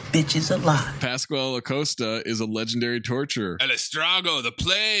 heaviest bitches alive. Pasquale Acosta is a legendary torturer. El Estrago, the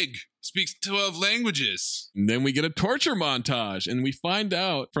plague. Speaks 12 languages. And then we get a torture montage, and we find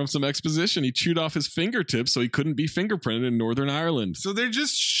out from some exposition he chewed off his fingertips so he couldn't be fingerprinted in Northern Ireland. So they're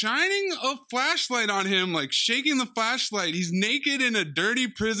just shining a flashlight on him, like shaking the flashlight. He's naked in a dirty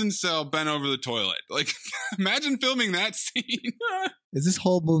prison cell bent over the toilet. Like, imagine filming that scene. Is this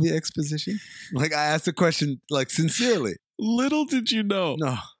whole movie exposition? Like, I asked the question, like, sincerely. Little did you know.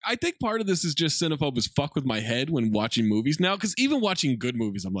 No. I think part of this is just Cinephobe is fuck with my head when watching movies now, because even watching good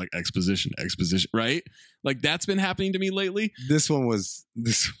movies, I'm like, exposition, right? Like, that's been happening to me lately. This one was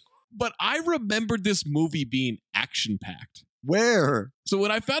this. But I remembered this movie being action-packed. Where? So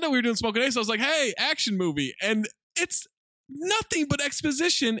when I found out we were doing Smokin' Ace, I was like, hey, action movie. And it's nothing but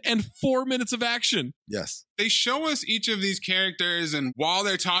exposition and 4 minutes of action. Yes. They show us each of these characters, and while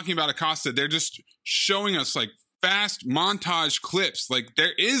they're talking about Acosta, they're just showing us, like, fast montage clips. Like,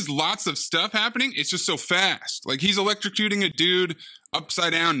 there is lots of stuff happening. It's just so fast. Like, he's electrocuting a dude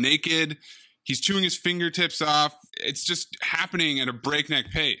upside down naked. He's chewing his fingertips off. It's just happening at a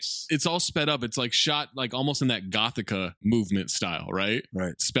breakneck pace. It's all sped up. It's like shot like almost in that Gothica movement style, right?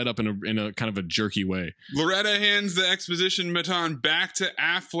 Right. Sped up in a kind of a jerky way. Loretta hands the exposition baton back to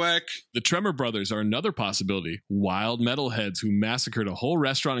Affleck. The Tremor brothers are another possibility. Wild metalheads who massacred a whole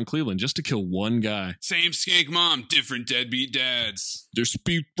restaurant in Cleveland just to kill one guy. Same skank mom, different deadbeat dads. They're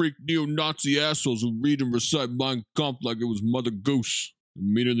speed freak neo-Nazi assholes who read and recite Mein Kampf like it was Mother Goose. They're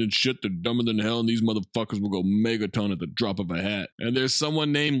meaner than shit, they're dumber than hell, and these motherfuckers will go megaton at the drop of a hat. And there's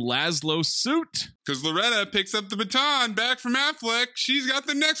someone named Laszlo Suit. Because Loretta picks up the baton back from Affleck. She's got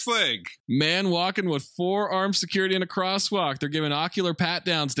the next leg. Man walking with 4 armed security in a crosswalk. They're giving ocular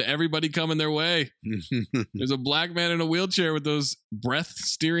pat-downs to everybody coming their way. There's a black man in a wheelchair with those breath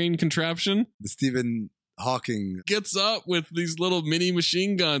steering contraption. The Stephen Hawking gets up with these little mini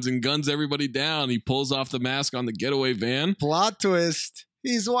machine guns and guns everybody down. He pulls off the mask on the getaway van. Plot twist.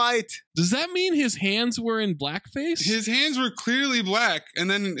 He's white. Does that mean his hands were in blackface? His hands were clearly black,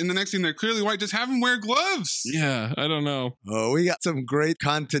 and then in the next scene, they're clearly white. Just have him wear gloves. Yeah, I don't know. Oh, we got some great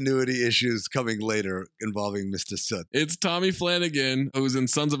continuity issues coming later involving Mr. Soot. It's Tommy Flanagan, who's in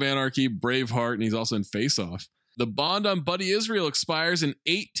Sons of Anarchy, Braveheart, and he's also in Face Off. The bond on Buddy Israel expires in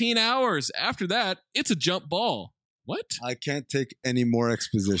 18 hours. After that, it's a jump ball. What? I can't take any more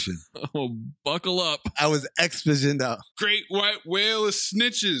exposition. Oh, buckle up. I was expositioned out. Great white whale of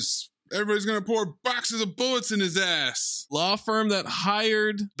snitches. Everybody's going to pour boxes of bullets in his ass. Law firm that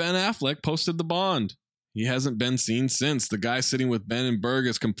hired Ben Affleck posted the bond. He hasn't been seen since. The guy sitting with Ben and Berg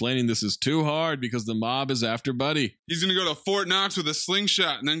is complaining this is too hard because the mob is after Buddy. He's going to go to Fort Knox with a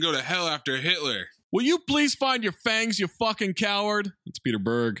slingshot and then go to hell after Hitler. Will you please find your fangs, you fucking coward? It's Peter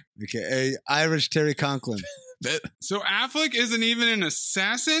Berg. Okay, Irish Terry Conklin. So Affleck isn't even an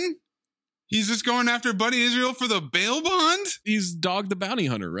assassin? He's just going after Buddy Israel for the bail bond? He's Dog the Bounty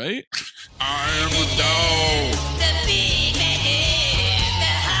Hunter, right? I am a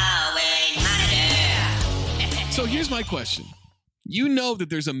dog. So here's my question. You know that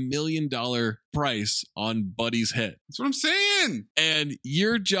there's $1 million price on Buddy's head. That's what I'm saying. And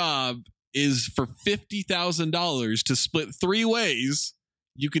your job is for $50,000 to split 3 ways.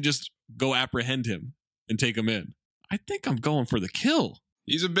 You could just go apprehend him and take him in. I think I'm going for the kill.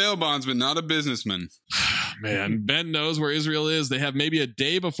 He's a bail bondsman, not a businessman. Man, Ben knows where Israel is. They have maybe a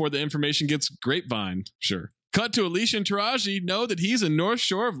day before the information gets grapevined. Sure. Cut to Alicia and Taraji know that he's in North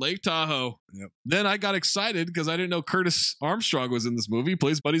Shore of Lake Tahoe. Yep. Then I got excited because I didn't know Curtis Armstrong was in this movie. He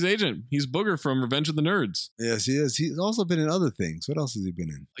plays Buddy's agent. He's Booger from Revenge of the Nerds. Yes, he is. He's also been in other things. What else has he been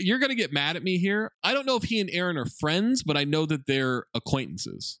in? You're going to get mad at me here. I don't know if he and Aaron are friends, but I know that they're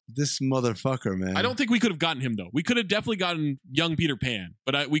acquaintances. This motherfucker, man. I don't think we could have gotten him, though. We could have definitely gotten young Peter Pan,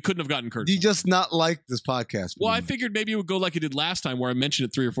 but we couldn't have gotten Curtis. You just not like this podcast. Well, I figured maybe it would go like it did last time where I mentioned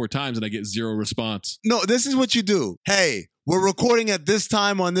it 3 or 4 times and I get 0 response. No, this is what you do. Hey, we're recording at this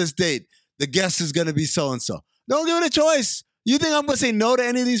time on this date. The guest is going to be so-and-so. Don't give it a choice. You think I'm going to say no to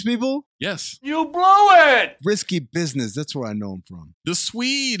any of these people? Yes. You blew it! Risky business. That's where I know him from. The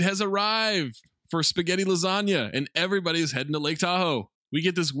Swede has arrived for spaghetti lasagna, and everybody's heading to Lake Tahoe. We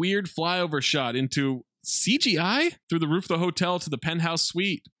get this weird flyover shot into CGI through the roof of the hotel to the penthouse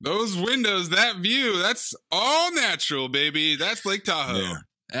suite. Those windows, that view, that's all natural, baby. That's Lake Tahoe. Yeah.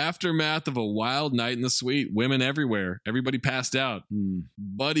 Aftermath of a wild night in the suite, women everywhere, everybody passed out.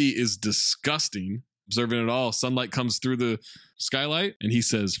 Buddy is disgusting, observing it all. Sunlight comes through the skylight, and he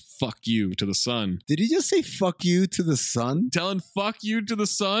says, fuck you to the sun. Did he just say fuck you to the sun? Telling fuck you to the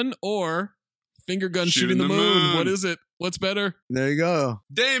sun or finger gun shooting the moon. What is it? What's better? There you go.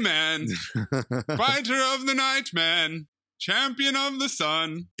 Dayman, fighter of the night, man. Champion of the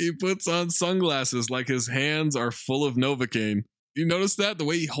sun. He puts on sunglasses like his hands are full of Novocaine. You notice that? The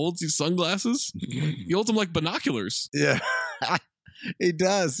way he holds these sunglasses? He holds them like binoculars. Yeah. He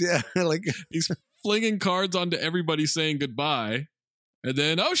does, yeah. Like he's flinging cards onto everybody saying goodbye. And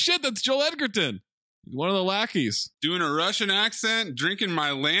then, oh shit, that's Joel Edgerton. He's one of the lackeys. Doing a Russian accent, drinking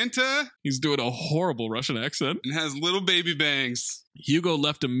Mylanta. He's doing a horrible Russian accent. And has little baby bangs. Hugo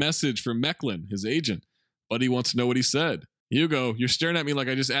left a message for Mecklin, his agent. Buddy wants to know what he said. Hugo, you're staring at me like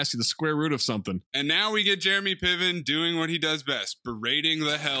I just asked you the square root of something. And now we get Jeremy Piven doing what he does best, berating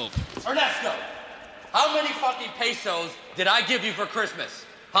the help. Ernesto, how many fucking pesos did I give you for Christmas?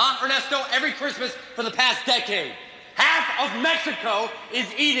 Huh, Ernesto? Every Christmas for the past decade. Half of Mexico is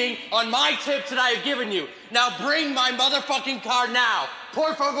eating on my tips that I have given you. Now bring my motherfucking card now.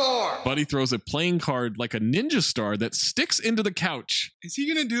 Por favor. Buddy throws a playing card like a ninja star that sticks into the couch. Is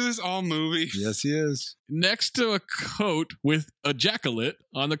he going to do this all movie? Yes, he is. Next to a coat with ejaculate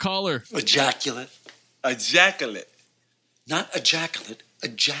on the collar. Ejaculate. Ejaculate. Not ejaculate.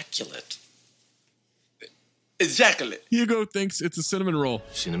 Ejaculate. Ejaculate. Hugo thinks it's a cinnamon roll.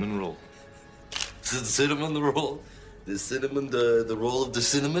 Cinnamon roll. Is it the cinnamon the roll? The cinnamon, the roll of the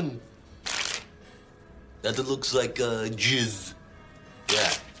cinnamon? That looks like jizz.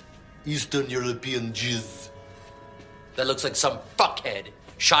 Yeah. Eastern European jizz. That looks like some fuckhead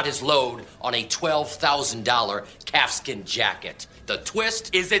shot his load on a $12,000 calfskin jacket. The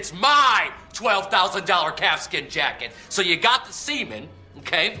twist is it's my $12,000 calfskin jacket. So you got the semen,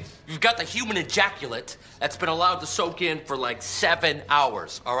 okay? You've got the human ejaculate that's been allowed to soak in for like 7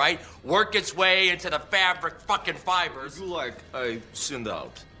 hours, all right? Work its way into the fabric fucking fibers. You like I send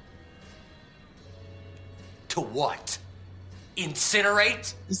out. To what?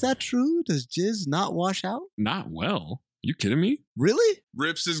 Incinerate? Is that true? Does jizz not wash out? Not well. You kidding me? Really?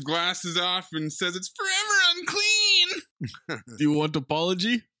 Rips his glasses off and says it's forever unclean. Do you want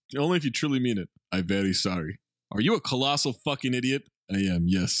apology? Only if you truly mean it. I'm very sorry. Are you a colossal fucking idiot? I am,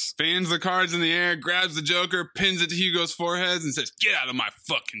 yes. Fans the cards in the air, grabs the Joker, pins it to Hugo's forehead, and says, "Get out of my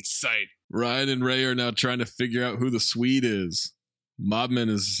fucking sight." Ryan and Ray are now trying to figure out who the Swede is. Mobman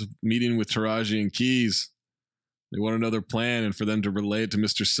is meeting with Taraji and Keys. They want another plan and for them to relay it to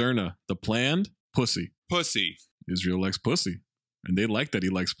Mr. Cerna. The plan? Pussy. Pussy. Israel likes pussy. And they like that he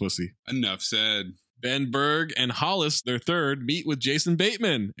likes pussy. Enough said. Ben Berg and Hollis, their third, meet with Jason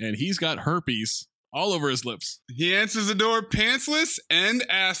Bateman. And he's got herpes all over his lips. He answers the door pantsless and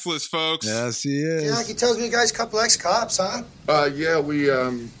assless, folks. Yes, he is. Yeah, he tells me you guys a couple ex-cops, huh? Yeah, we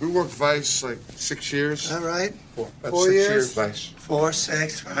worked Vice like 6 years. All right. 4 years? Vice. 4,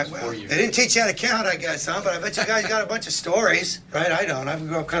 6, right? Well, they didn't teach you how to count, I guess, huh? But I bet you guys got a bunch of stories, right? I don't. I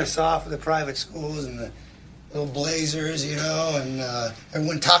grew up kind of soft with the private schools and the little blazers, you know, and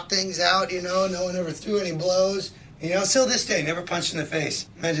everyone talked things out, you know. No one ever threw any blows. You know, still this day, never punched in the face.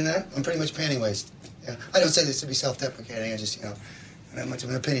 Imagine that. I'm pretty much panty waist. Yeah. I don't say this to be self-deprecating. I just, you know, I don't have much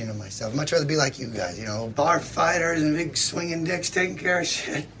of an opinion of myself. I'd much rather be like you guys, you know, bar fighters and big swinging dicks taking care of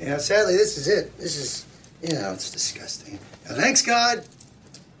shit. You know, sadly, this is it. This is, you know, it's disgusting. Now, thanks, God.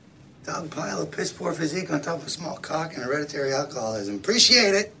 Dog pile of piss-poor physique on top of a small cock and hereditary alcoholism.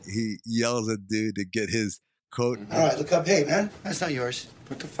 Appreciate it. He yells at dude to get his coat. All right, look up. Hey, man, that's not yours.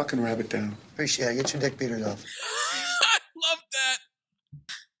 Put the fucking rabbit down. Appreciate it. Get your dick beaters off. Love that.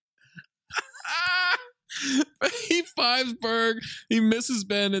 He fives Berg, he misses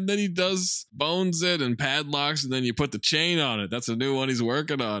Ben, and then he does bones it and padlocks, and then you put the chain on it. That's a new one he's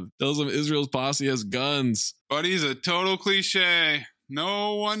working on. Tells him Israel's posse has guns. But he's a total cliche.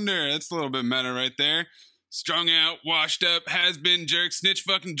 No wonder. That's a little bit meta right there. Strung out, washed up, has been jerk, snitch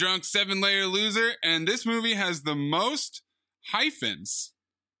fucking drunk, 7-layer loser. And this movie has the most hyphens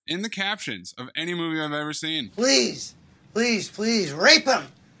in the captions of any movie I've ever seen. Please, please, please, rape him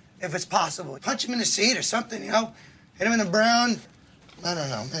if it's possible. Punch him in the seat or something, you know? Hit him in the brown. I don't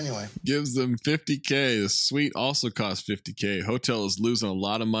know. Anyway. Gives them $50K. The suite also costs $50K. Hotel is losing a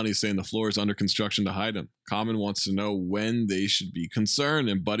lot of money saying the floor is under construction to hide him. Common wants to know when they should be concerned,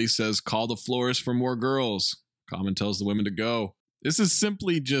 and Buddy says call the florist for more girls. Common tells the women to go. This is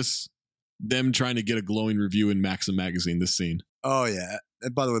simply just them trying to get a glowing review in Maxim magazine, this scene. Oh, yeah.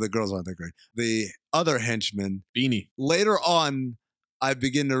 And by the way, the girls aren't that great. The other henchman, Beanie. Later on, I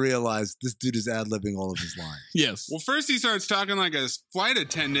begin to realize this dude is ad-libbing all of his lines. Yes. Well, first he starts talking like a flight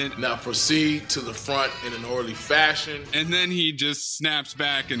attendant. Now proceed to the front in an orderly fashion. And then he just snaps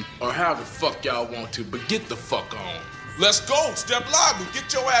back and... Or how the fuck y'all want to, but get the fuck on. Let's go. Step lively.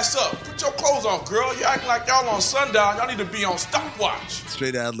 Get your ass up. Put your clothes on, girl. You acting like y'all on sundown. Y'all need to be on stopwatch.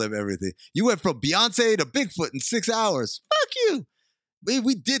 Straight ad-lib everything. You went from Beyonce to Bigfoot in 6 hours. Fuck you.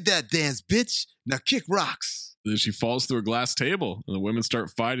 We did that dance, bitch. Now kick rocks. Then she falls through a glass table, and the women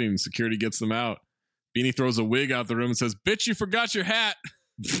start fighting, and security gets them out. Beanie throws a wig out the room and says, "Bitch, you forgot your hat."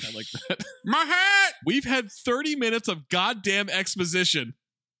 I like that. My hat! We've had 30 minutes of goddamn exposition.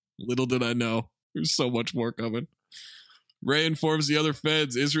 Little did I know. There's so much more coming. Ray informs the other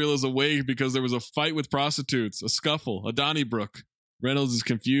feds Israel is awake because there was a fight with prostitutes, a scuffle, a Donnybrook. Reynolds is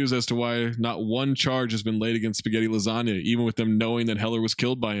confused as to why not one charge has been laid against Spaghetti Lasagna, even with them knowing that Heller was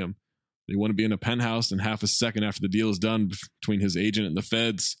killed by him. They want to be in a penthouse in half a second after the deal is done between his agent and the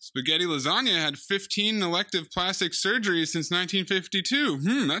feds. Spaghetti Lasagna had 15 elective plastic surgeries since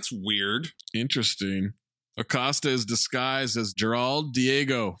 1952. That's weird. Interesting. Acosta is disguised as Gerald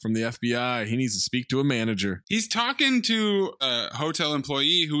Diego from the FBI. He needs to speak to a manager. He's talking to a hotel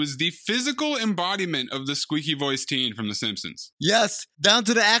employee who is the physical embodiment of the squeaky voice teen from The Simpsons. Yes, down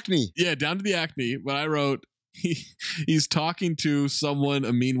to the acne. Yeah, down to the acne. But I wrote, he's talking to someone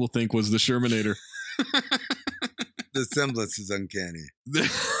Amin will think was the Shermanator. The semblance is uncanny.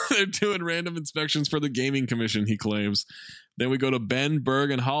 They're doing random inspections for the gaming commission, he claims. Then we go to Ben,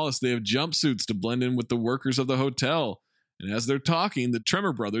 Berg, and Hollis. They have jumpsuits to blend in with the workers of the hotel. And as they're talking, the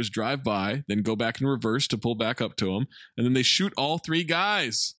Tremor brothers drive by, then go back in reverse to pull back up to them, and then they shoot all three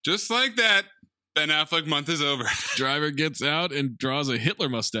guys. Just like that, Ben Affleck month is over. Driver gets out and draws a Hitler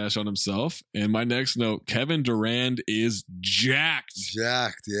mustache on himself. And my next note, Kevin Durand is jacked.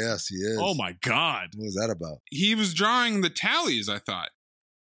 Jacked, yes, he is. Oh my God. What was that about? He was drawing the tallies, I thought.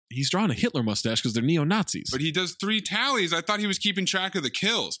 He's drawing a Hitler mustache because they're neo-Nazis. But he does 3 tallies. I thought he was keeping track of the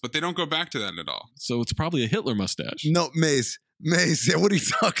kills, but they don't go back to that at all. So it's probably a Hitler mustache. No, Mace, what are you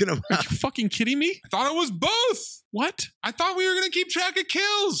talking about? Are you fucking kidding me? I thought it was both. What? I thought we were going to keep track of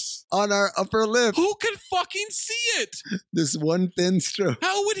kills. On our upper lip. Who can fucking see it? This one thin stroke.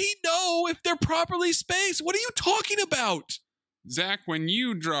 How would he know if they're properly spaced? What are you talking about? Zach, when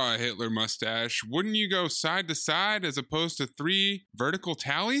you draw a Hitler mustache, wouldn't you go side to side as opposed to 3 vertical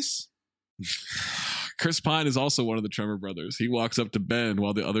tallies? Chris Pine is also one of the Tremor brothers. He walks up to Ben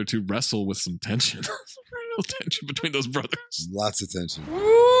while the other two wrestle with some tension. Real tension between those brothers. Lots of tension.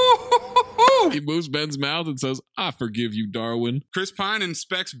 He moves Ben's mouth and says, I forgive you, Darwin. Chris Pine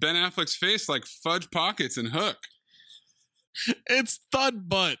inspects Ben Affleck's face like Fudge Pockets and Hook. It's Thud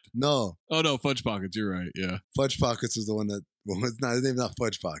Butt. No. Oh, no, Fudge Pockets. You're right. Yeah. Fudge Pockets was the one that, well, it's not, his name's not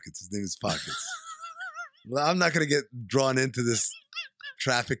Fudge Pockets. His name is Pockets. Well, I'm not going to get drawn into this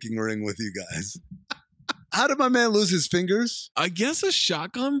trafficking ring with you guys. How did my man lose his fingers? I guess a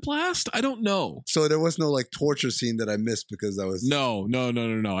shotgun blast? I don't know. So there was no like torture scene that I missed because I was... No.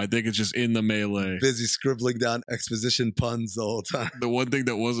 I think it's just in the melee. Busy scribbling down exposition puns the whole time. The one thing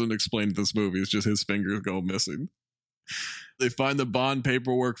that wasn't explained in this movie is just his fingers go missing. They find the bond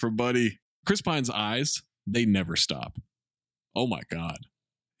paperwork for Buddy. Chris Pine's eyes, they never stop. Oh my God.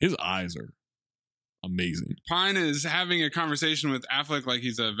 His eyes are amazing. Pine is having a conversation with Affleck like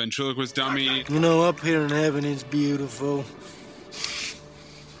he's a ventriloquist dummy. You know, up here in heaven it's beautiful.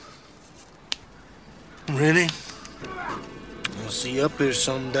 Really? I'll see you up here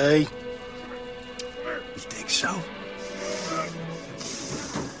someday. You think so?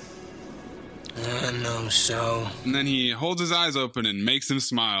 I know so. And then he holds his eyes open and makes him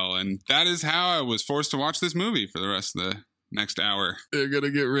smile. And that is how I was forced to watch this movie for the rest of the next hour. They're going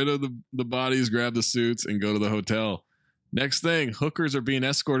to get rid of the bodies, grab the suits, and go to the hotel. Next thing, hookers are being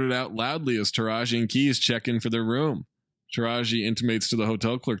escorted out loudly as Taraji and Keys check in for their room. Taraji intimates to the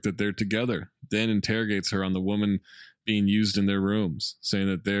hotel clerk that they're together, then interrogates her on the woman being used in their rooms, saying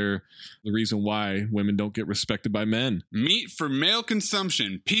that they're the reason why women don't get respected by men. Meat for male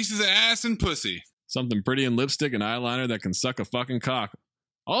consumption, pieces of ass and pussy. Something pretty in lipstick and eyeliner that can suck a fucking cock.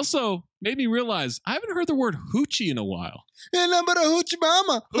 Also, made me realize I haven't heard the word hoochie in a while. Hoochie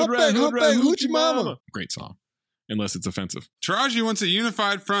mama. Hoochie mama. Great song. Unless it's offensive. Taraji wants a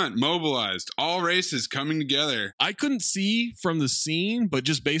unified front, mobilized, all races coming together. I couldn't see from the scene, but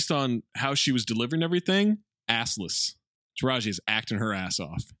just based on how she was delivering everything, assless. Taraji is acting her ass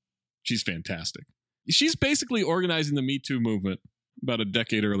off. She's fantastic. She's basically organizing the Me Too movement about a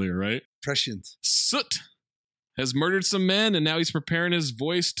decade earlier, right? Prescient. Soot has murdered some men, and now he's preparing his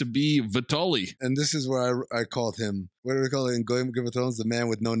voice to be Vitali. And this is where I called him, what do we call it in Game of Thrones? The man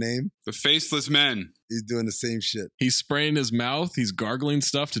with no name? The faceless men. He's doing the same shit. He's spraying his mouth. He's gargling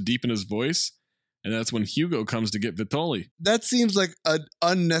stuff to deepen his voice. And that's when Hugo comes to get Vitali. That seems like an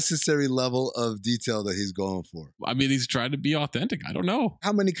unnecessary level of detail that he's going for. I mean, he's trying to be authentic. I don't know.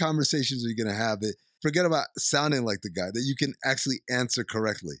 How many conversations are you going to have that, forget about sounding like the guy, that you can actually answer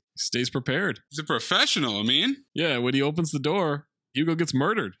correctly? Stays prepared. He's a professional, I mean. Yeah, when he opens the door, Hugo gets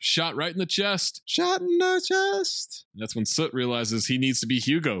murdered. Shot right in the chest. Shot in the chest. That's when Soot realizes he needs to be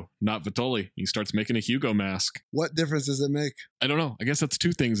Hugo, not Vitali. He starts making a Hugo mask. What difference does it make? I don't know. I guess that's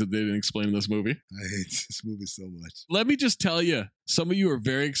 2 things that they didn't explain in this movie. I hate this movie so much. Let me just tell you, some of you are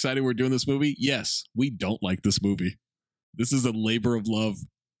very excited we're doing this movie. Yes, we don't like this movie. This is a labor of love.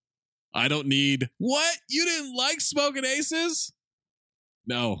 I don't need... What? You didn't like Smokin' Aces?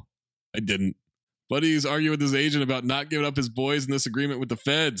 No, I didn't. Buddy's arguing with his agent about not giving up his boys in this agreement with the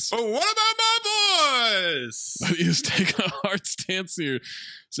feds. But what about my boys? Buddy is taking a hard stance here.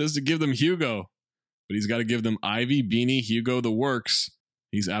 Says to give them Hugo. But he's got to give them Ivy, Beanie, Hugo, the works.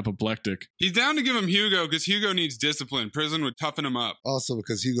 He's apoplectic. He's down to give him Hugo because Hugo needs discipline. Prison would toughen him up. Also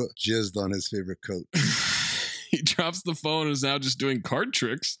because Hugo jizzed on his favorite coat. He drops the phone and is now just doing card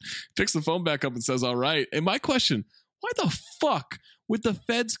tricks. Picks the phone back up and says, all right. And my question, why the fuck would the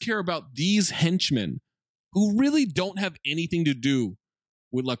feds care about these henchmen who really don't have anything to do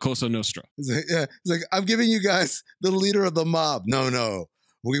with La Cosa Nostra? It's like, I'm giving you guys the leader of the mob. No.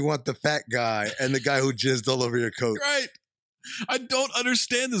 We want the fat guy and the guy who jizzed all over your coat. Right. I don't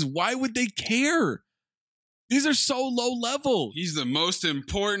understand this. Why would they care? These are so low level. He's the most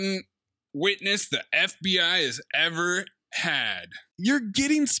important witness the FBI has ever had. You're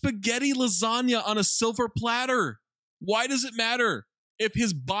getting spaghetti lasagna on a silver platter. Why does it matter if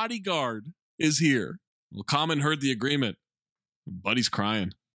his bodyguard is here? Well, Common heard the agreement. Buddy's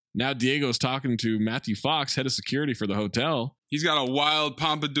crying. Now Diego's talking to Matthew Fox, head of security for the hotel. He's got a wild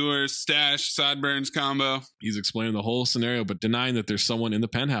pompadour stash sideburns combo. He's explaining the whole scenario, but denying that there's someone in the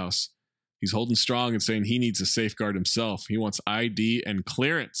penthouse. He's holding strong and saying he needs to safeguard himself. He wants ID and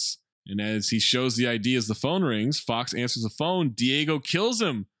clearance. And as he shows the ID as the phone rings, Fox answers the phone. Diego kills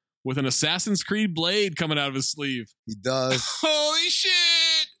him with an Assassin's Creed blade coming out of his sleeve. He does. Holy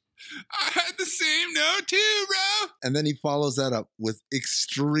shit! I had the same note too, bro. And then he follows that up with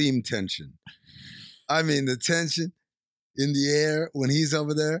extreme tension. I mean, the tension in the air when he's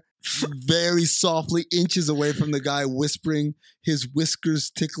over there, very softly, inches away from the guy, whispering, his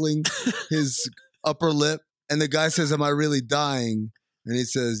whiskers tickling his upper lip. And the guy says, "Am I really dying?" And he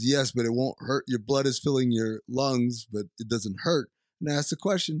says, "Yes, but it won't hurt. Your blood is filling your lungs, but it doesn't hurt." And I ask the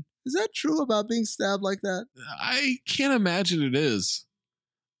question, is that true about being stabbed like that? I can't imagine it is.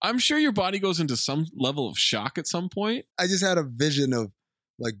 I'm sure your body goes into some level of shock at some point. I just had a vision of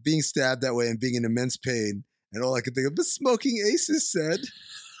like being stabbed that way and being in immense pain. And all I could think of, but Smoking Aces said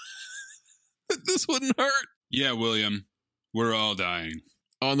this wouldn't hurt. Yeah, William, we're all dying.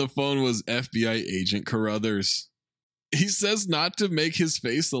 On the phone was FBI agent Carruthers. He says not to make his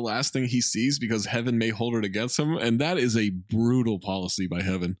face the last thing he sees because heaven may hold it against him. And that is a brutal policy by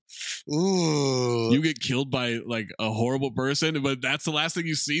heaven. Ooh. You get killed by like a horrible person, but that's the last thing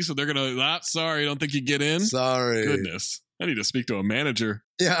you see. So they're going to, sorry, I don't think you get in. Sorry. Goodness. I need to speak to a manager.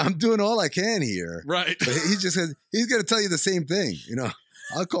 Yeah, I'm doing all I can here. Right. But he just said, he's going to tell you the same thing. You know,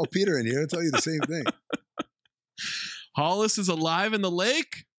 I'll call Peter in here and tell you the same thing. Hollis is alive in the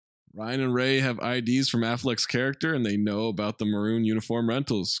lake. Ryan and Ray have IDs from Affleck's character, and they know about the maroon uniform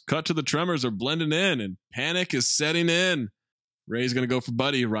rentals. Cut to the Tremors are blending in, and panic is setting in. Ray's going to go for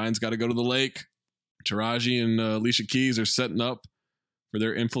Buddy. Ryan's got to go to the lake. Taraji and Alicia Keys are setting up for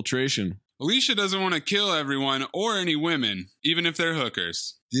their infiltration. Alicia doesn't want to kill everyone or any women, even if they're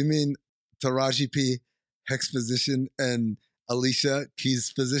hookers. Do you mean Taraji P. Hexposition and Alicia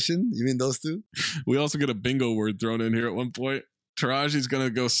Keys' position? You mean those two? We also get a bingo word thrown in here at one point. Taraji's going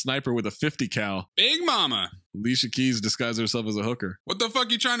to go sniper with a 50 cal. Big mama. Alicia Keys disguises herself as a hooker. What the fuck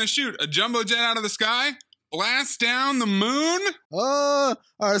you trying to shoot? A jumbo jet out of the sky? Blast down the moon? Oh,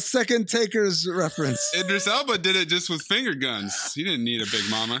 our second Takers reference. Idris Elba did it just with finger guns. He didn't need a big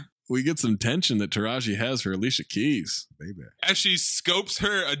mama. We get some tension that Taraji has for Alicia Keys. Baby. As she scopes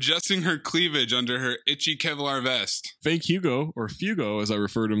her, adjusting her cleavage under her itchy Kevlar vest. Fake Hugo, or Fugo as I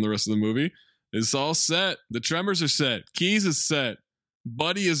refer to him the rest of the movie, is all set. The Tremors are set. Keys is set.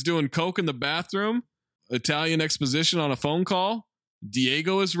 Buddy is doing coke in the bathroom. Italian exposition on a phone call.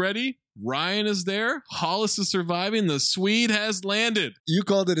 Diego is ready. Ryan is there. Hollis is surviving. The Swede has landed. You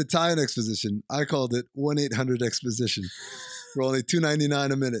called it Italian exposition. I called it 1-800-exposition. For only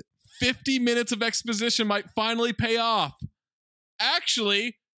 $2.99 a minute. 50 minutes of exposition might finally pay off.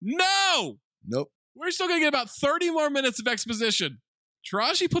 Actually, no! Nope. We're still going to get about 30 more minutes of exposition.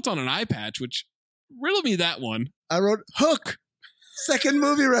 Taraji puts on an eye patch, which riddled me that one. I wrote Hook. Second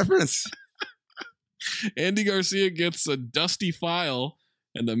movie reference. Andy Garcia gets a dusty file,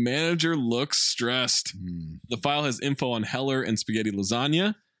 and the manager looks stressed. The file has info on Heller and spaghetti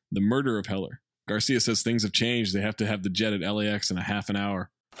lasagna, the murder of Heller. Garcia says things have changed. They have to have the jet at LAX in a half an hour.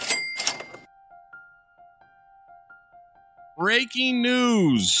 Breaking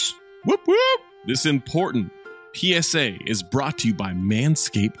news. Whoop, whoop. This important PSA is brought to you by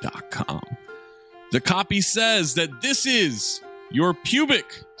Manscaped.com. The copy says that this is your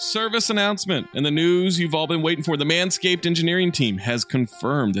pubic service announcement and the news you've all been waiting for. The Manscaped engineering team has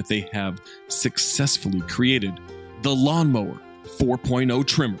confirmed that they have successfully created the Lawnmower 4.0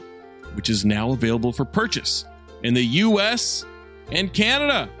 trimmer, which is now available for purchase in the US and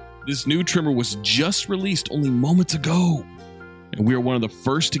Canada. This new trimmer was just released only moments ago, and we are one of the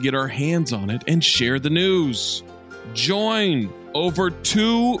first to get our hands on it and share the news. Join over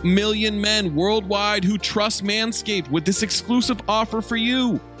 2 million men worldwide who trust Manscaped with this exclusive offer for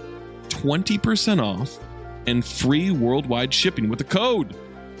you. 20% off and free worldwide shipping with the code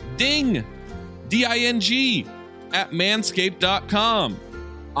DING, D-I-N-G, at manscaped.com.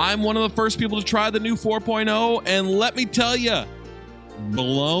 I'm one of the first people to try the new 4.0, and let me tell you,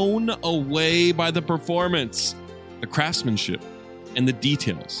 blown away by the performance, the craftsmanship, and the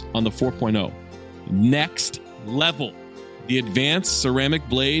details on the 4.0. Next level. The advanced ceramic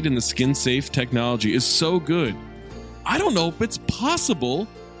blade and the skin-safe technology is so good, I don't know if it's possible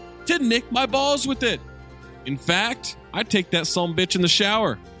to nick my balls with it. In fact, I take that sumbitch in the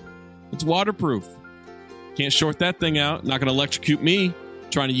shower. It's waterproof. Can't short that thing out. Not going to electrocute me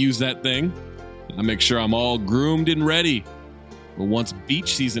trying to use that thing. I make sure I'm all groomed and ready. But once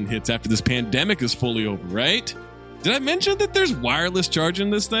beach season hits after this pandemic is fully over, right? Did I mention that there's wireless charging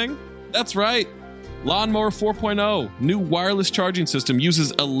this thing? That's right. Lawnmower 4.0, new wireless charging system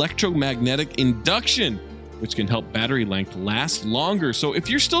uses electromagnetic induction, which can help battery length last longer. So if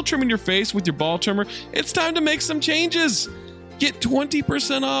you're still trimming your face with your ball trimmer, it's time to make some changes. Get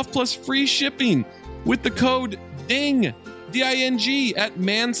 20% off plus free shipping with the code DING, D-I-N-G, at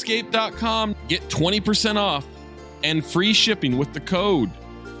manscaped.com. Get 20% off and free shipping with the code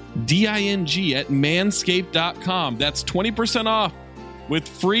DING at manscaped.com. That's 20% off with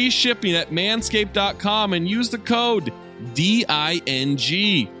free shipping at manscaped.com and use the code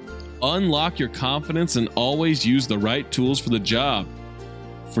DING. Unlock your confidence and always use the right tools for the job.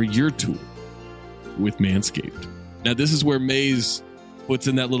 For your tool with Manscaped. Now, this is where Mayes puts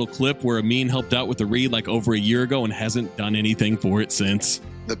in that little clip where Amin helped out with the read like over a year ago and hasn't done anything for it since.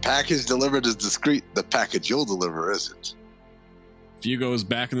 The package delivered is discreet. The package you'll deliver isn't. Fugo is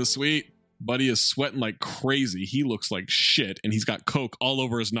back in the suite. Buddy is sweating like crazy. He looks like shit, and he's got coke all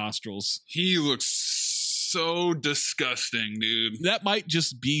over his nostrils. He looks so disgusting, dude. That might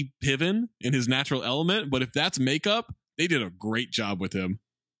just be Piven in his natural element, but if that's makeup, they did a great job with him.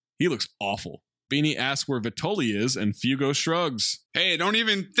 He looks awful. Beanie asks where Vitoli is, and Fugo shrugs. Hey, don't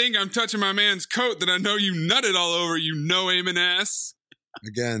even think I'm touching my man's coat that I know you nutted all over, you no-aiming ass.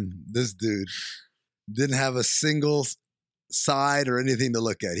 Again, this dude didn't have a single side or anything to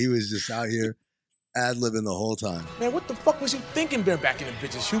look at. He was just out here ad-libbing the whole time. Man, what the fuck was you thinking back in the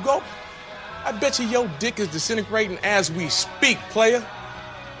bitches, Hugo? I bet you your dick is disintegrating as we speak, player.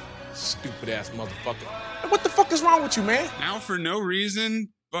 Stupid ass motherfucker. And what the fuck is wrong with you, man? Now for no reason,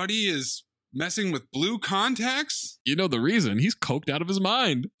 Buddy is messing with blue contacts? You know the reason. He's coked out of his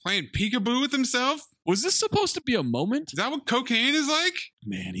mind. Playing peekaboo with himself? Was this supposed to be a moment? Is that what cocaine is like?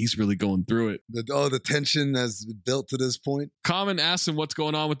 Man, he's really going through it. The tension has built to this point. Common asks him what's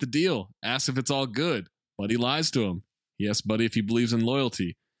going on with the deal. Asks if it's all good. Buddy lies to him. He asks Buddy if he believes in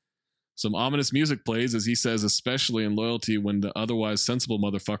loyalty. Some ominous music plays as he says, especially in loyalty when the otherwise sensible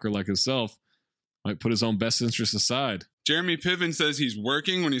motherfucker like himself might put his own best interests aside. Jeremy Piven says he's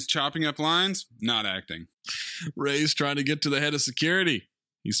working when he's chopping up lines, not acting. Ray's trying to get to the head of security.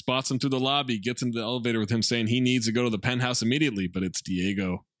 He spots him through the lobby, gets into the elevator with him saying he needs to go to the penthouse immediately, but it's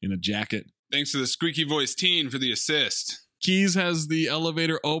Diego in a jacket. Thanks to the squeaky voice teen for the assist. Keys has the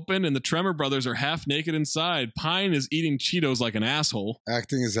elevator open and the Tremor brothers are half naked inside. Pine is eating Cheetos like an asshole.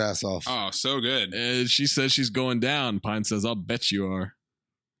 Acting his ass off. Oh, so good. And she says she's going down. Pine says, I'll bet you are.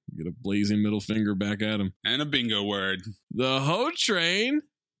 Get a blazing middle finger back at him. And a bingo word. The Ho train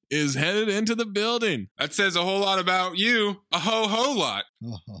is headed into the building. That says a whole lot about you. A ho-ho lot.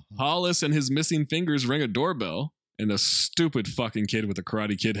 Hollis and his missing fingers ring a doorbell. And a stupid fucking kid with a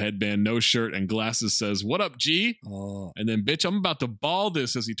Karate Kid headband, no shirt, and glasses says, what up, G? Oh. And then, bitch, I'm about to ball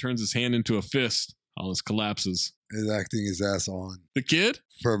this as he turns his hand into a fist. Hollis collapses. He's acting his ass on. The kid?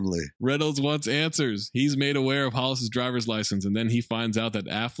 Firmly. Reynolds wants answers. He's made aware of Hollis's driver's license, and then he finds out that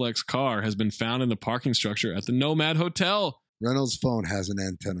Affleck's car has been found in the parking structure at the Nomad Hotel. Reynolds' phone has an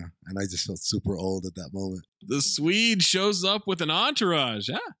antenna, and I just felt super old at that moment. The Swede shows up with an entourage.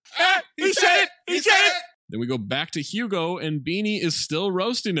 He said it! He said it! Then we go back to Hugo, and Beanie is still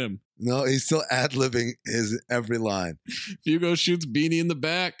roasting him. No, he's still ad-libbing his every line. Hugo shoots Beanie in the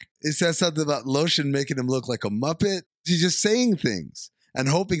back. He says something about lotion making him look like a Muppet. He's just saying things and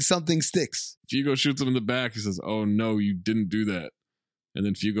hoping something sticks. Hugo shoots him in the back. He says, oh no, you didn't do that. And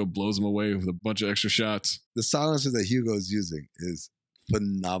then Hugo blows him away with a bunch of extra shots. The silencer that Hugo is using is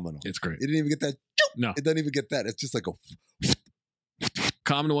phenomenal. It's great. He didn't even get that. No. It doesn't even get that. It's just like a...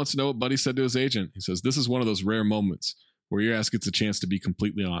 Common wants to know what Buddy said to his agent. He says, this is one of those rare moments where your ass gets a chance to be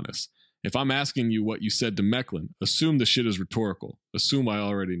completely honest. If I'm asking you what you said to Mecklin, assume the shit is rhetorical. Assume I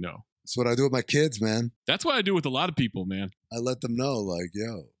already know. That's what I do with my kids, man. That's what I do with a lot of people, man. I let them know, like,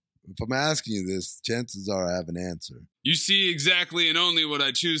 yo, if I'm asking you this, chances are I have an answer. You see exactly and only what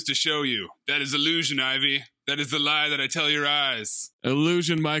I choose to show you. That is illusion, Ivy. That is the lie that I tell your eyes.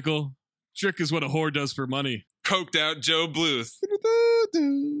 Illusion, Michael. Trick is what a whore does for money. Coked out Joe Bluth.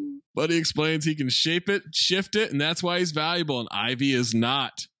 Buddy explains he can shape it, shift it, and that's why he's valuable, and Ivy is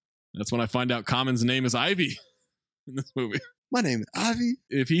not. That's when I find out Common's name is Ivy in this movie. My name is Ivy.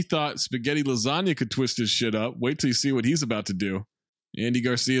 If he thought spaghetti lasagna could twist his shit up, wait till you see what he's about to do. Andy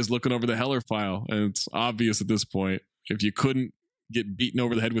Garcia is looking over the Heller file, and it's obvious at this point, if you couldn't get beaten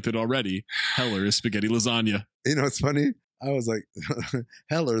over the head with it already, Heller is spaghetti lasagna. You know what's funny? I was like,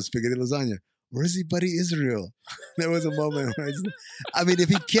 Heller is spaghetti lasagna. Where's he, Buddy Israel? There was a moment where if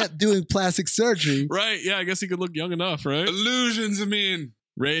he kept doing plastic surgery. Right, yeah, I guess he could look young enough, right? Illusions,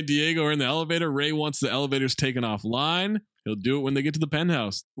 Ray and Diego are in the elevator. Ray wants the elevators taken offline. He'll do it when they get to the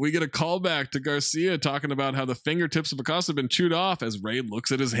penthouse. We get a callback to Garcia talking about how the fingertips of Acosta have been chewed off as Ray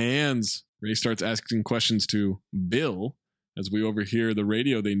looks at his hands. Ray starts asking questions to Bill as we overhear the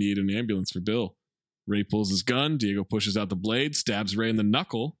radio they need an ambulance for Bill. Ray pulls his gun. Diego pushes out the blade, stabs Ray in the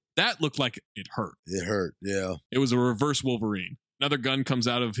knuckle. That looked like it hurt. It hurt, yeah. It was a reverse Wolverine. Another gun comes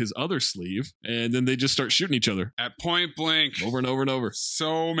out of his other sleeve, and then they just start shooting each other. At point blank. Over and over and over.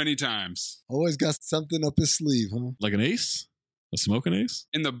 So many times. Always got something up his sleeve, huh? Like an ace? A smoking ace?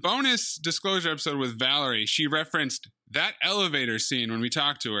 In the bonus disclosure episode with Valerie, she referenced that elevator scene when we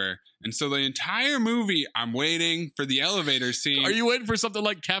talked to her. And so the entire movie, I'm waiting for the elevator scene. Are you waiting for something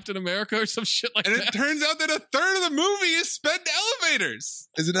like Captain America or some shit like that? And it turns out that a third of the movie is spent in elevators.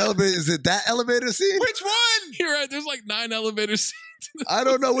 Is it that elevator scene? Which one? You're right. There's like 9 elevator scenes. I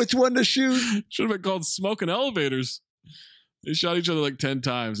don't know which one to shoot. Should have been called Smokin' Elevators. They shot each other like 10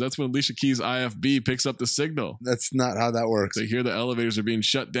 times. That's when Alicia Keys' IFB picks up the signal. That's not how that works. They hear the elevators are being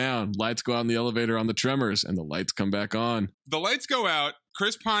shut down. Lights go out in the elevator on the tremors, and the lights come back on. The lights go out.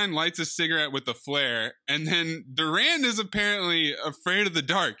 Chris Pine lights a cigarette with the flare, and then Durand is apparently afraid of the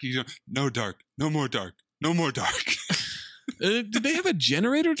dark. He's going, no dark, no more dark, no more dark. Did they have a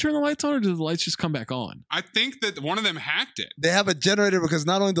generator to turn the lights on, or did the lights just come back on? I think that one of them hacked it. They have a generator because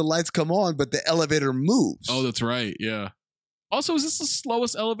not only the lights come on, but the elevator moves. Oh, that's right. Yeah. Also, is this the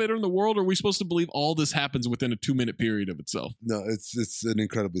slowest elevator in the world, or are we supposed to believe all this happens within a 2-minute period of itself? No, it's an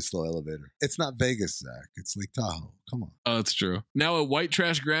incredibly slow elevator. It's not Vegas, Zach. It's Lake Tahoe. Come on. Oh, that's true. Now a white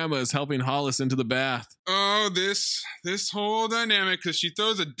trash grandma is helping Hollis into the bath. Oh, this whole dynamic, because she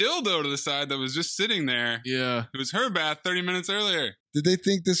throws a dildo to the side that was just sitting there. Yeah. It was her bath 30 minutes earlier. Did they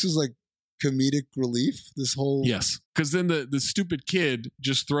think this was like comedic relief? This whole... Yes, because then the stupid kid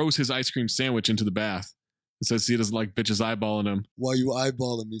just throws his ice cream sandwich into the bath. It says he doesn't like bitches eyeballing him. Why you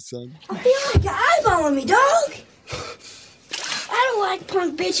eyeballing me, son? I feel like you're eyeballing me, dog. I don't like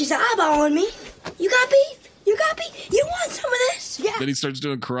punk bitches eyeballing me. You got beef? You got beef? You want some of this? Yeah. Then he starts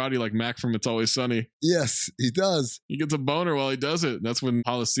doing karate like Mac from It's Always Sunny. Yes, he does. He gets a boner while he does it. And that's when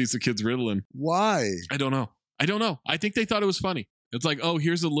Hollis sees the kid's Ritalin. Why? I don't know. I think they thought it was funny. It's like, oh,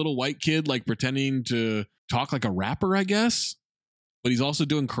 here's a little white kid like pretending to talk like a rapper, I guess. But he's also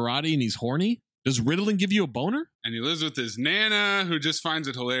doing karate and he's horny. Does Ritalin give you a boner? And he lives with his Nana, who just finds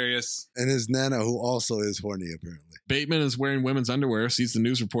it hilarious. And his Nana, who also is horny, apparently. Bateman is wearing women's underwear, sees the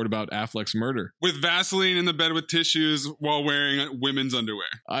news report about Affleck's murder. With Vaseline in the bed with tissues while wearing women's underwear.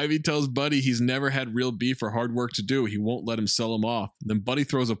 Ivy tells Buddy he's never had real beef or hard work to do. He won't let him sell him off. Then Buddy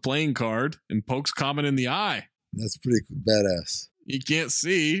throws a playing card and pokes Common in the eye. That's pretty badass. He can't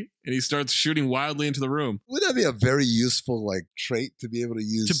see, and he starts shooting wildly into the room. Would that be a very useful trait to be able to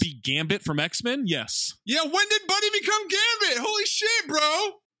use? To be Gambit from X-Men? Yes. Yeah, when did Buddy become Gambit? Holy shit,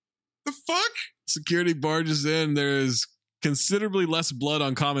 bro. The fuck? Security barges in. There is considerably less blood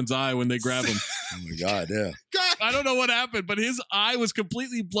on Common's eye when they grab him. Oh my God, yeah. God. I don't know what happened, but his eye was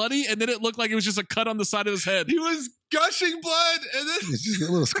completely bloody, and then it looked like it was just a cut on the side of his head. He was gushing blood, and then... It's just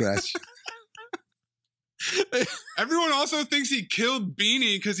a little scratch. Everyone also thinks he killed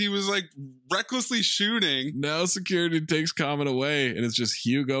Beanie because he was recklessly shooting. Now security takes Common away, and it's just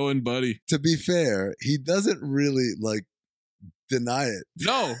Hugo and Buddy. To be fair, he doesn't really deny it.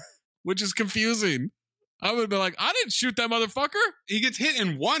 No, which is confusing. I would have been like, I didn't shoot that motherfucker. He gets hit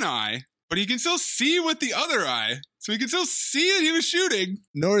in one eye, but he can still see with the other eye. So he can still see that he was shooting.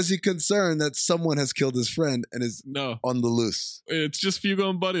 Nor is he concerned that someone has killed his friend and is on the loose. It's just Hugo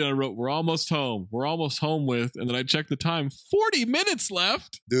and Buddy. And I wrote, we're almost home. We're almost home with, and then I checked the time, 40 minutes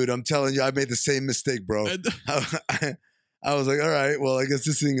left. Dude, I'm telling you, I made the same mistake, bro. I was like, all right, well, I guess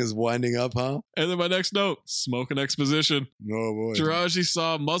this thing is winding up, huh? And then my next note, Smokin' exposition. Oh, boy. Taraji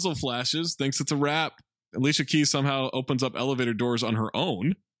saw muzzle flashes, thinks it's a wrap. Alicia Keys somehow opens up elevator doors on her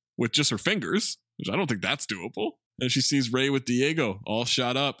own with just her fingers, which I don't think that's doable. And she sees Ray with Diego, all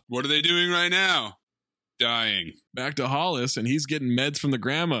shot up. What are they doing right now? Dying. Back to Hollis, and he's getting meds from the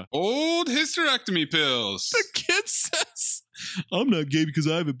grandma. Old hysterectomy pills. The kid says, I'm not gay because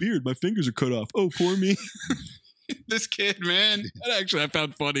I have a beard. My fingers are cut off. Oh, poor me. This kid, man. That actually I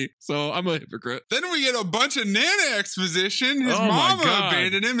found funny, so I'm a hypocrite. Then we get a bunch of Nana exposition. His mama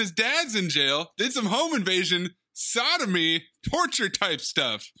abandoned him. His dad's in jail. Did some home invasion, sodomy, torture type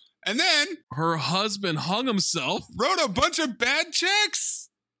stuff. And then her husband hung himself. Wrote a bunch of bad checks.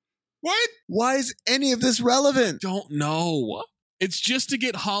 What? Why is any of this relevant? Don't know. It's just to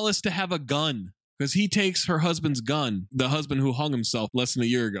get Hollis to have a gun. because he takes her husband's gun, the husband who hung himself less than a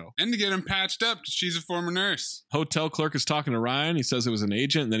year ago. And to get him patched up, she's a former nurse. Hotel clerk is talking to Ryan. He says it was an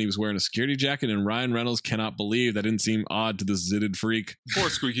agent, and then he was wearing a security jacket, and Ryan Reynolds cannot believe that didn't seem odd to this zitted freak. Poor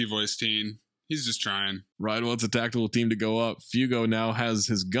squeaky voice teen. He's just trying. Ryan wants a tactical team to go up. Fugo now has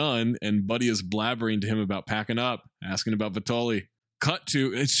his gun, and Buddy is blabbering to him about packing up, asking about Vitali. Cut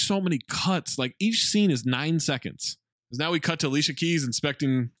to, it's so many cuts. Like, each scene is 9 seconds. Because now we cut to Alicia Keys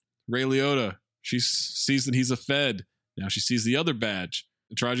inspecting Ray Liotta. She sees that he's a Fed. Now she sees the other badge.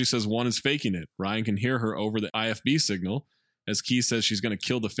 Taraji says one is faking it. Ryan can hear her over the IFB signal as Keys says she's going to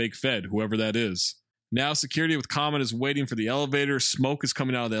kill the fake Fed, whoever that is. Now security with Common is waiting for the elevator. Smoke is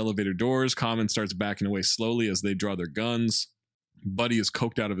coming out of the elevator doors. Common starts backing away slowly as they draw their guns. Buddy is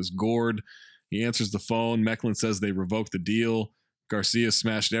coked out of his gourd. He answers the phone. Mecklin says they revoked the deal. Garcia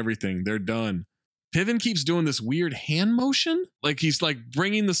smashed everything. They're done. Piven keeps doing this weird hand motion. Like he's like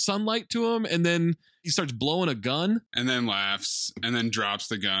bringing the sunlight to him, and then he starts blowing a gun. And then laughs, and then drops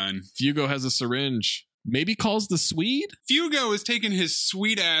the gun. Fugo has a syringe. Maybe calls the Swede? Fugo is taking his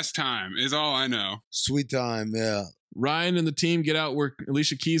sweet-ass time, is all I know. Sweet time, yeah. Ryan and the team get out where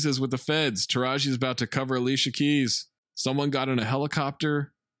Alicia Keys is with the feds. Taraji's about to cover Alicia Keys. Someone got in a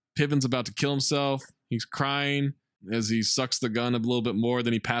helicopter. Piven's about to kill himself. He's crying as he sucks the gun a little bit more.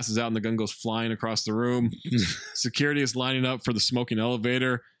 Then he passes out and the gun goes flying across the room. Security is lining up for the smoking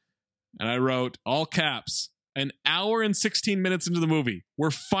elevator. And I wrote, all caps, an hour and 16 minutes into the movie,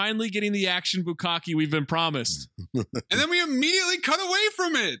 we're finally getting the action bukkake we've been promised. And then we immediately cut away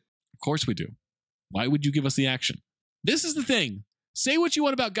from it. Of course we do. Why would you give us the action? This is the thing. Say what you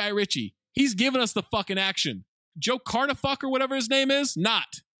want about Guy Ritchie. He's giving us the fucking action. Joe Carnifuck or whatever his name is,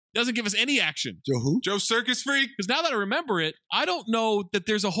 not. Doesn't give us any action. Joe who? Joe Circus Freak. Because now that I remember it, I don't know that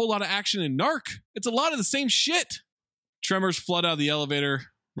there's a whole lot of action in Narc. It's a lot of the same shit. Tremors flood out of the elevator.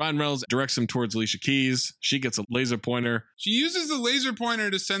 Ryan Reynolds directs him towards Alicia Keys. She gets a laser pointer. She uses the laser pointer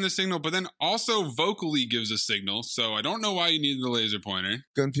to send the signal, but then also vocally gives a signal. So I don't know why you need the laser pointer.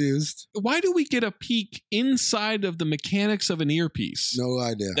 Confused. Why do we get a peek inside of the mechanics of an earpiece? No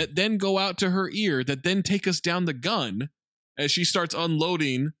idea. That then go out to her ear, that then take us down the gun as she starts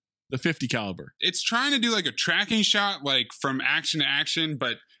unloading the 50 caliber. It's trying to do like a tracking shot, like from action to action,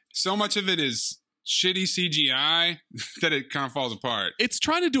 but so much of it is shitty CGI that it kind of falls apart. It's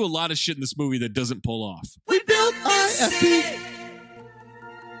trying to do a lot of shit in this movie that doesn't pull off. We built IFB.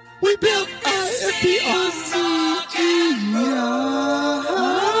 We built IFB on CGI.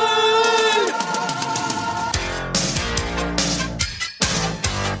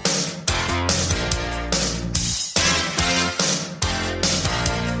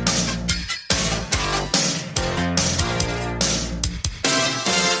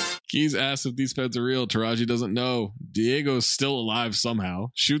 Keys asks if these feds are real. Taraji doesn't know. Diego's still alive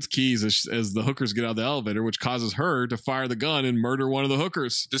somehow. Shoots Keys as the hookers get out of the elevator, which causes her to fire the gun and murder one of the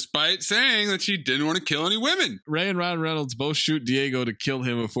hookers. Despite saying that she didn't want to kill any women. Ray and Ryan Reynolds both shoot Diego to kill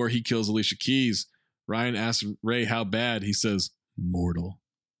him before he kills Alicia Keys. Ryan asks Ray how bad. He says, mortal.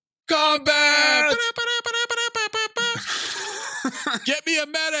 Combat! Get me a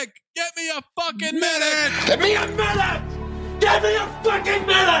medic! Get me a fucking medic! Get me a medic! Get me a fucking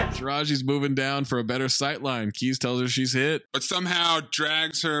medic! Taraji's moving down for a better sightline. Keys tells her she's hit. But somehow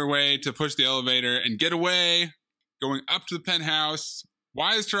drags her away to push the elevator and get away, going up to the penthouse.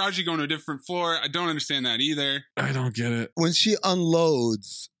 Why is Taraji going to a different floor? I don't understand that either. I don't get it. When she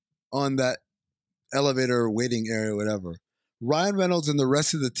unloads on that elevator waiting area or whatever, Ryan Reynolds and the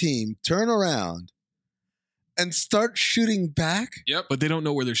rest of the team turn around and start shooting back. Yep. But they don't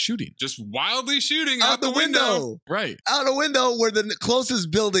know where they're shooting. Just wildly shooting out the window. Right. Out a window where the closest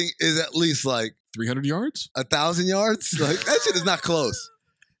building is at least like 300 yards? 1,000 yards? Like, that shit is not close.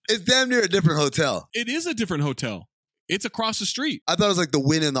 It's damn near a different hotel. It is a different hotel. It's across the street. I thought it was like the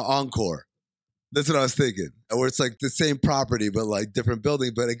Wynn and the Encore. That's what I was thinking. Where it's like the same property, but like different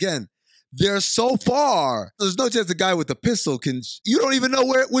building. But again, they're so far. There's no chance a guy with a pistol can... You don't even know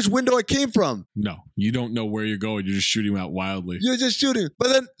which window it came from. No, you don't know where you're going. You're just shooting out wildly. You're just shooting. But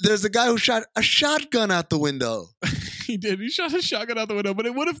then there's a guy who shot a shotgun out the window. He did. He shot a shotgun out the window. But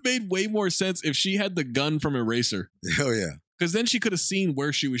it would have made way more sense if she had the gun from Eraser. Oh, yeah. Because then she could have seen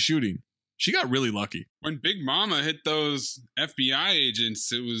where she was shooting. She got really lucky. When Big Mama hit those FBI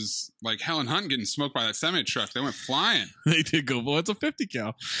agents, it was like Helen Hunt getting smoked by that semi-truck. They went flying. They did go, well, it's a 50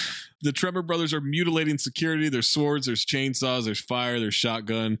 cal. The Tremor brothers are mutilating security. There's swords, there's chainsaws, there's fire, there's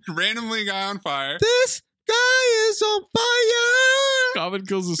shotgun. Randomly guy on fire. This guy is on fire. Common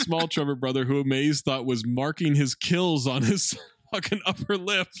kills a small Tremor brother who Mayes thought was marking his kills on his fucking upper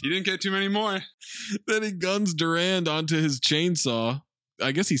lip. He didn't get too many more. Then he guns Durand onto his chainsaw.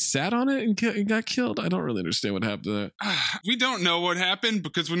 I guess he sat on it and got killed. I don't really understand what happened to that. We don't know what happened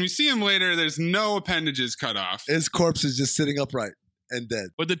because when we see him later, there's no appendages cut off. His corpse is just sitting upright and dead.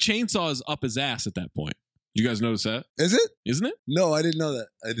 But the chainsaw is up his ass at that point. You guys notice that? Is it? Isn't it? No, I didn't know that.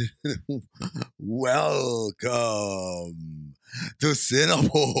 I didn't. Welcome to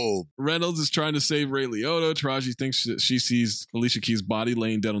Cinephobe. Reynolds is trying to save Ray Liotta. Taraji thinks that she sees Alicia Keys' body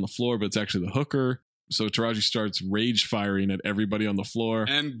laying dead on the floor, but it's actually the hooker. So Taraji starts rage firing at everybody on the floor.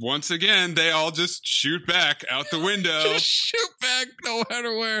 And once again, they all just shoot back out the window. Just shoot back no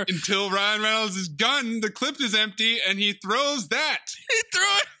matter where. Until Ryan Reynolds' gun, the clip is empty, and he throws that. He threw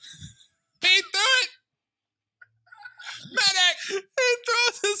it. He threw it. Medic! He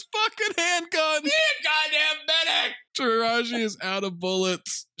throws his fucking handgun. You goddamn medic! Taraji is out of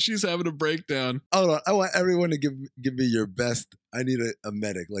bullets. She's having a breakdown. Hold on. I want everyone to give me your best. I need a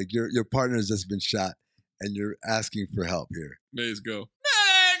medic. Like your partner has just been shot and you're asking for help here. Maze, go.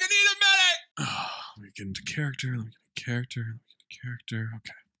 Medic! I need a medic! Let me get into character.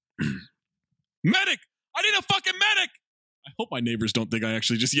 Okay. Medic! I need a fucking medic! I hope my neighbors don't think I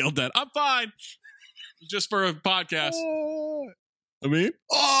actually just yelled that. I'm fine. Just for a podcast. I mean?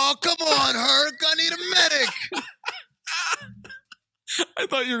 Oh, come on, Herc. I need a medic. I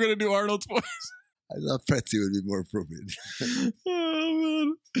thought you were going to do Arnold's voice. I thought Pretzi would be more appropriate. Oh,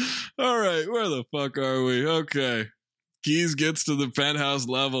 man. All right. Where the fuck are we? Okay. Keys gets to the penthouse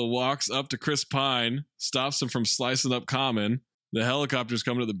level, walks up to Chris Pine, stops him from slicing up Common. The helicopter's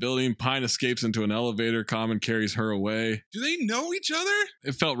coming to the building. Pine escapes into an elevator. Common carries her away. Do they know each other?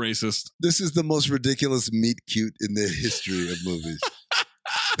 It felt racist. This is the most ridiculous meet cute in the history of movies.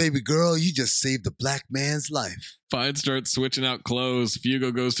 Baby girl, you just saved a black man's life. Pine starts switching out clothes.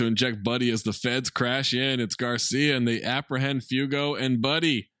 Fugo goes to inject Buddy as the feds crash in. It's Garcia, and they apprehend Fugo and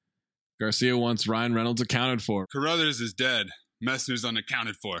Buddy. Garcia wants Ryan Reynolds accounted for. Carruthers is dead. Messner's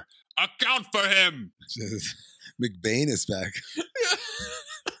unaccounted for. Account for him! McBain is back.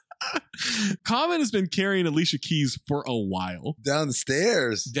 Common has been carrying Alicia Keys for a while.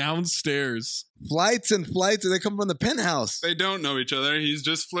 Downstairs. Flights and flights, and they come from the penthouse. They don't know each other. He's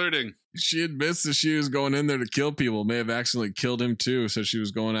just flirting. She admits that she was going in there to kill people. May have accidentally killed him too. So she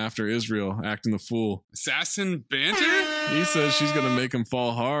was going after Israel, acting the fool. Assassin banter? He says she's going to make him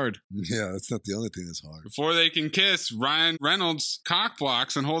fall hard. Yeah, that's not the only thing that's hard. Before they can kiss, Ryan Reynolds cock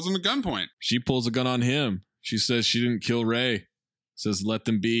blocks and holds him at gunpoint. She pulls a gun on him. She says she didn't kill Ray. Says let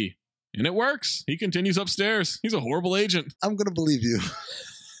them be. And it works. He continues upstairs. He's a horrible agent. I'm going to believe you.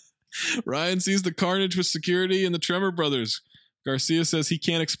 Ryan sees the carnage with security and the Tremor brothers. Garcia says he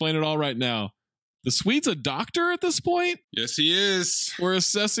can't explain it all right now. The Swede's a doctor at this point? Yes, he is. We're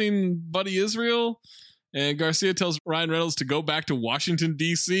assessing Buddy Israel. And Garcia tells Ryan Reynolds to go back to Washington,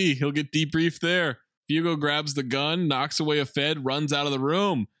 D.C. He'll get debriefed there. Fugo grabs the gun, knocks away a Fed, runs out of the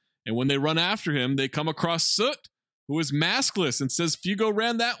room. And when they run after him, they come across Soot, who is maskless and says Fugo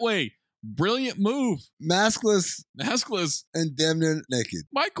ran that way. Brilliant move. Maskless. And damn near naked.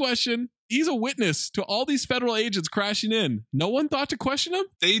 My question, he's a witness to all these federal agents crashing in. No one thought to question him?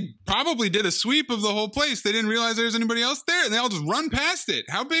 They probably did a sweep of the whole place. They didn't realize there was anybody else there, and they all just run past it.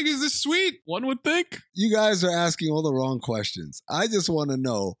 How big is this suite? One would think. You guys are asking all the wrong questions. I just want to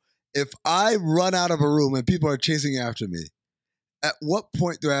know, if I run out of a room and people are chasing after me, at what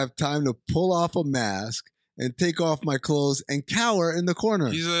point do I have time to pull off a mask and take off my clothes and cower in the corner?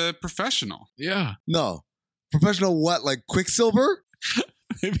 He's a professional. Yeah. No. Professional what? Like Quicksilver?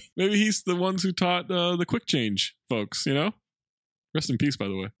 Maybe he's the ones who taught the quick change folks, you know? Rest in peace, by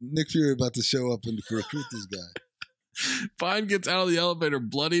the way. Nick Fury about to show up and recruit this guy. Pine gets out of the elevator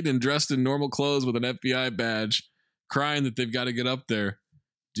bloodied and dressed in normal clothes with an FBI badge, crying that they've got to get up there.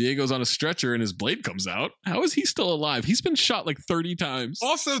 Diego's on a stretcher and his blade comes out. How is he still alive? He's been shot like 30 times.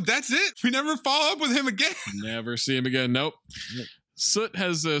 Also, that's it. We never follow up with him again. Never see him again. Nope. Soot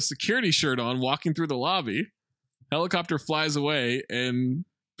has a security shirt on walking through the lobby. Helicopter flies away, and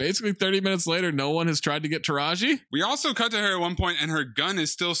basically 30 minutes later, no one has tried to get Taraji. We also cut to her at one point, and her gun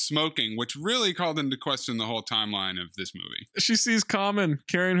is still smoking, which really called into question the whole timeline of this movie. She sees Common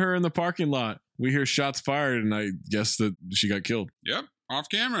carrying her in the parking lot. We hear shots fired, and I guess that she got killed. Yep. Off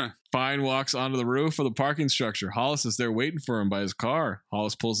camera. Pine walks onto the roof of the parking structure. Hollis is there waiting for him by his car.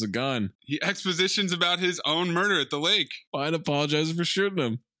 Hollis pulls the gun. He expositions about his own murder at the lake. Pine apologizes for shooting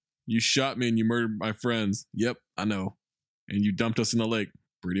him. You shot me and you murdered my friends. Yep, I know. And you dumped us in the lake.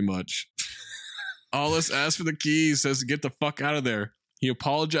 Pretty much. Hollis asks for the keys, says to get the fuck out of there. He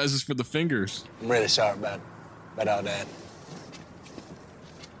apologizes for the fingers. I'm really sorry about all that.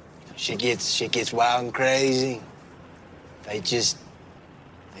 She gets wild and crazy. They just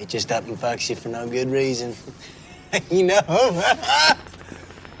up and fucks you for no good reason. You know?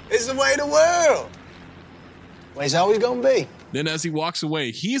 It's the way of the world. Way it's always gonna be. Then as he walks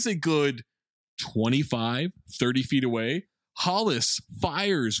away, he's a good 25, 30 feet away. Hollis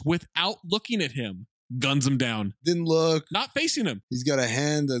fires without looking at him, guns him down. Didn't look. Not facing him. He's got a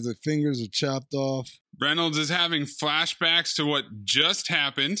hand that the fingers are chopped off. Reynolds is having flashbacks to what just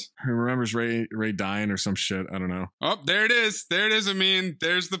happened. He remembers Ray dying or some shit. I don't know. Oh, there it is. There it is, Amin.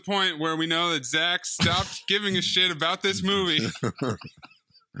 There's the point where we know that Zach stopped giving a shit about this movie.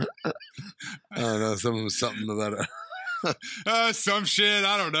 I don't know. Something about it. Some shit.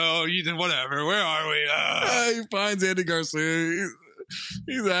 I don't know. Whatever. Where are we? He finds Andy Garcia.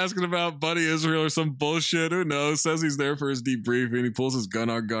 He's asking about Buddy Israel or some bullshit. Who knows? Says he's there for his debriefing. He pulls his gun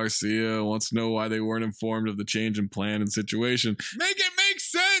on Garcia. Wants to know why they weren't informed of the change in plan and situation. Make it make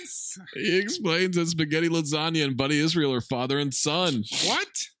sense. He explains that Spaghetti Lasagna and Buddy Israel are father and son. What?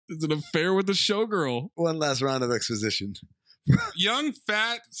 It's an affair with the showgirl. One last round of exposition. Young,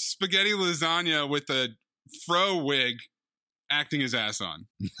 fat Spaghetti Lasagna with a fro wig acting his ass on.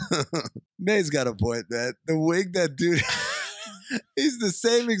 May's got a point, man. The wig that dude... He's the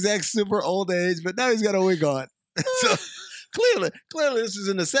same exact super old age, but now he's got a wig on. So clearly this is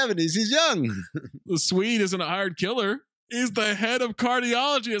in the 70s. He's young. The Swede isn't a hired killer. He's the head of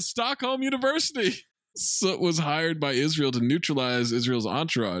cardiology at Stockholm University. Soot was hired by Israel to neutralize Israel's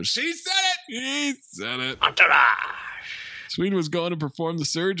entourage. He said it! He said it. Entourage! Swede was going to perform the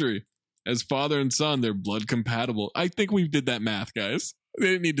surgery. As father and son, they're blood compatible. I think we did that math, guys. They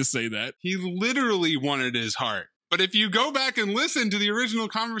didn't need to say that. He literally wanted his heart. But if you go back and listen to the original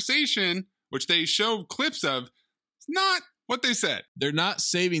conversation, which they show clips of, it's not what they said. They're not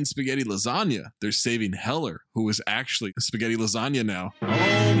saving Spaghetti Lasagna. They're saving Heller, who is actually Spaghetti Lasagna now.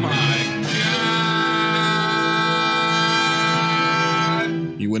 Oh my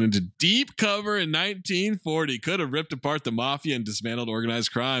God! He went into deep cover in 1940. Could have ripped apart the mafia and dismantled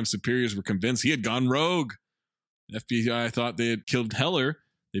organized crime. Superiors were convinced he had gone rogue. The FBI thought they had killed Heller.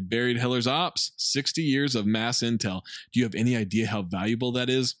 They buried Heller's ops. 60 years of mass intel. Do you have any idea how valuable that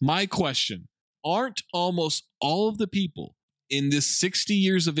is? My question, aren't almost all of the people in this 60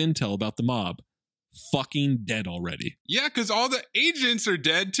 years of intel about the mob fucking dead already? Yeah, because all the agents are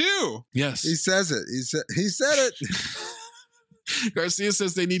dead too. Yes. He says it. He said it. Garcia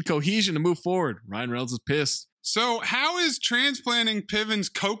says they need cohesion to move forward. Ryan Reynolds is pissed. So how is transplanting Piven's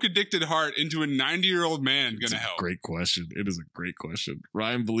coke-addicted heart into a 90-year-old man going to help? Great question. It is a great question.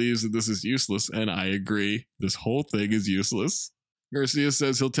 Ryan believes that this is useless, and I agree. This whole thing is useless. Garcia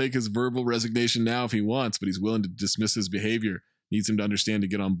says he'll take his verbal resignation now if he wants, but he's willing to dismiss his behavior. Needs him to understand to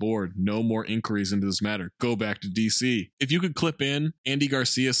get on board. No more inquiries into this matter. Go back to D.C. If you could clip in Andy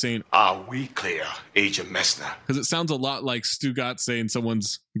Garcia saying, "Are we clear, Agent Messner?" Because it sounds a lot like Stu Gott saying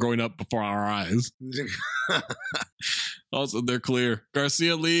someone's growing up before our eyes. Also, they're clear.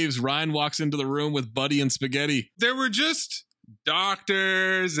 Garcia leaves. Ryan walks into the room with Buddy and Spaghetti. There were just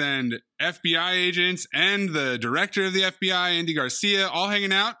doctors and FBI agents and the director of the FBI, Andy Garcia, all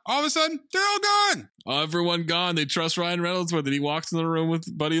hanging out. All of a sudden, they're all gone. Everyone gone. They trust Ryan Reynolds with it. He walks in the room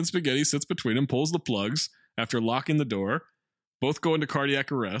with Buddy and Spaghetti, sits between them, pulls the plugs after locking the door. Both go into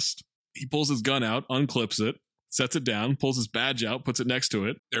cardiac arrest. He pulls his gun out, unclips it, sets it down, pulls his badge out, puts it next to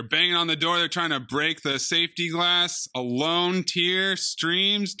it. They're banging on the door. They're trying to break the safety glass. A lone tear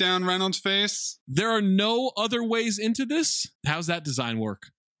streams down Reynolds' face. There are no other ways into this. How's that design work?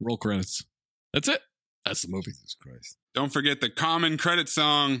 Roll credits. That's it. That's the movie. Jesus Christ. Don't forget the common credit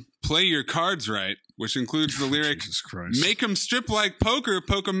song, Play Your Cards Right, which includes the lyric, Jesus Christ. Make him strip like poker,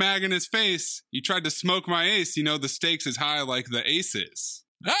 poke a mag in his face. You tried to smoke my ace, you know the stakes is high like the ace is.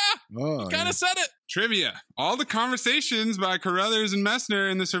 Kind of said it. Trivia. All the conversations by Carruthers and Messner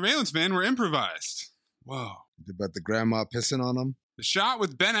in the surveillance van were improvised. Whoa. About the grandma pissing on him? The shot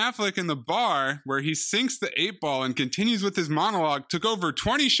with Ben Affleck in the bar where he sinks the 8-ball and continues with his monologue took over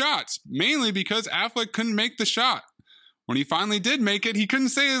 20 shots, mainly because Affleck couldn't make the shot. When he finally did make it, he couldn't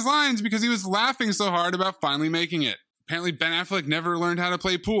say his lines because he was laughing so hard about finally making it. Apparently, Ben Affleck never learned how to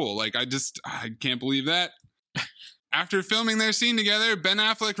play pool. I can't believe that. After filming their scene together, Ben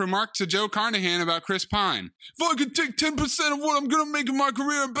Affleck remarked to Joe Carnahan about Chris Pine. If I could take 10% of what I'm going to make in my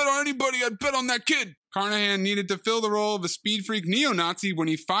career and bet on anybody, I'd bet on that kid. Carnahan needed to fill the role of a speed freak neo-Nazi when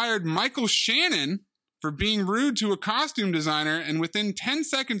he fired Michael Shannon for being rude to a costume designer, and within 10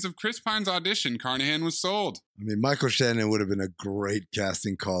 seconds of Chris Pine's audition, Carnahan was sold. I mean, Michael Shannon would have been a great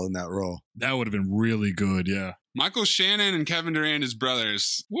casting call in that role. That would have been really good, yeah. Michael Shannon and Kevin Durant as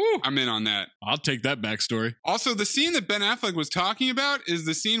brothers. Woo! I'm in on that. I'll take that backstory. Also, the scene that Ben Affleck was talking about is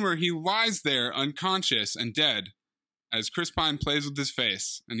the scene where he lies there unconscious and dead as Chris Pine plays with his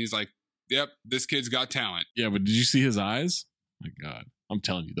face. And he's like, yep, this kid's got talent. Yeah, but did you see his eyes? My God. I'm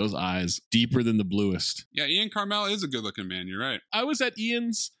telling you, those eyes, deeper than the bluest. Yeah, Ian Carmel is a good-looking man. You're right. I was at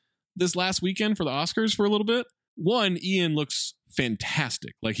Ian's this last weekend for the Oscars for a little bit. One, Ian looks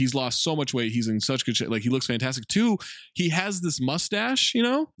fantastic. Like, he's lost so much weight. He's in such good shape. Like, he looks fantastic. Two, he has this mustache, you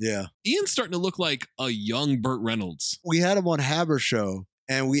know? Yeah. Ian's starting to look like a young Burt Reynolds. We had him on Haber Show,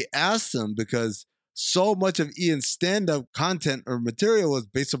 and we asked him because so much of Ian's stand-up content or material was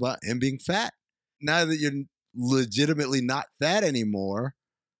based about him being fat. Now that you're legitimately not fat anymore,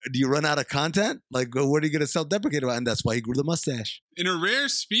 do you run out of content? Like, what are you going to self-deprecate about? And that's why he grew the mustache. In a rare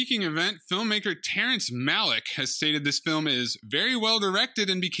speaking event, filmmaker Terrence Malick has stated this film is very well directed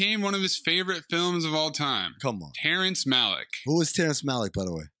and became one of his favorite films of all time. Come on. Terrence Malick. Who is Terrence Malick, by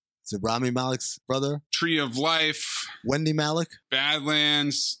the way? Is it Rami Malek's brother? Tree of Life. Wendy Malick?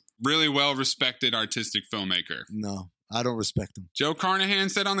 Badlands. Really well-respected artistic filmmaker. No. I don't respect him. Joe Carnahan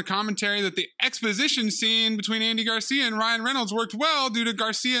said on the commentary that the exposition scene between Andy Garcia and Ryan Reynolds worked well due to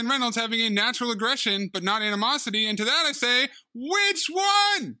Garcia and Reynolds having a natural aggression, but not animosity. And to that I say, which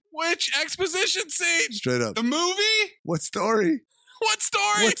one? Which exposition scene? Straight up. The movie? What story? What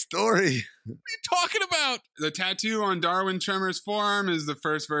story? What story? What are you talking about? The tattoo on Darwin Tremor's forearm is the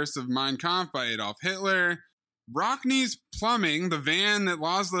first verse of Mein Kampf by Adolf Hitler. Rockney's Plumbing, the van that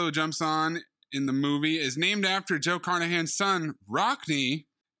Laszlo jumps on in the movie, is named after Joe Carnahan's son, Rockney,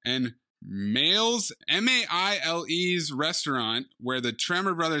 and Maile's, M-A-I-L-E's restaurant, where the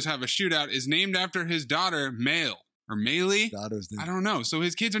Tremor brothers have a shootout, is named after his daughter, Maile. Or Maile? Daughter's name. I don't know. So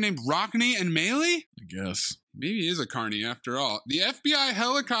his kids are named Rockney and Maile? I guess. Maybe he is a carny after all. The FBI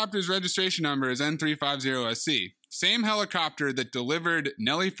helicopter's registration number is N350SC. Same helicopter that delivered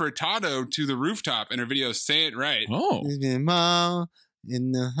Nelly Furtado to the rooftop in her video Say It Right. Oh.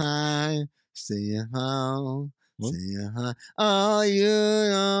 In the high, say it home, say it high. Oh, you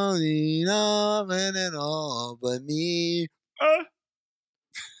don't need nothing at all but me.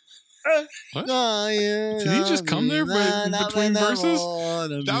 What? Oh, Did he just come there between verses?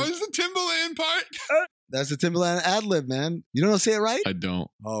 That was the Timbaland part. That's the Timbaland ad-lib, man. You don't say it right? I don't.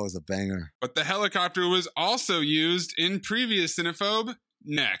 Oh, it was a banger. But the helicopter was also used in previous Cinephobe.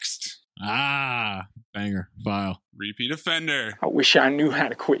 Next. Ah, banger. File. Repeat offender. I wish I knew how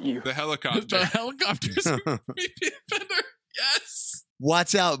to quit you. The helicopter. The helicopter's repeat offender. Yes.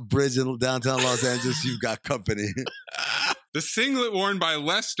 Watch out, bridge in downtown Los Angeles. You've got company. The singlet worn by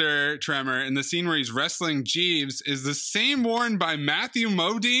Lester Tremor in the scene where he's wrestling Jeeves is the same worn by Matthew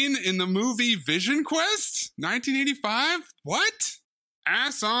Modine in the movie Vision Quest, 1985. What?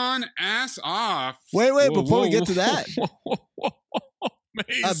 Ass on, ass off. Wait, before we get to that.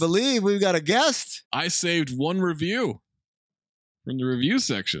 Maze. I believe we've got a guest. I saved one review from the review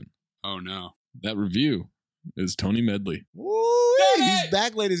section. Oh, no. That review is Tony Medley. Woo, he's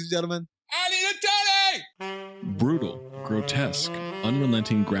back, ladies and gentlemen. I need a Tony! Brutal, grotesque,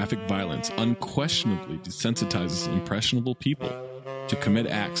 unrelenting graphic violence unquestionably desensitizes impressionable people to commit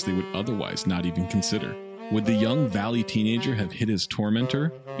acts they would otherwise not even consider. Would the young Valley teenager have hit his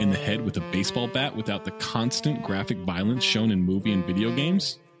tormentor in the head with a baseball bat without the constant graphic violence shown in movie and video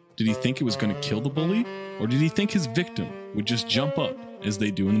games? Did he think it was going to kill the bully? Or did he think his victim would just jump up as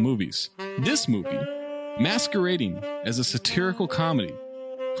they do in the movies? This movie, masquerading as a satirical comedy,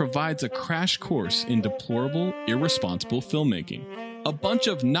 provides a crash course in deplorable, irresponsible filmmaking. A bunch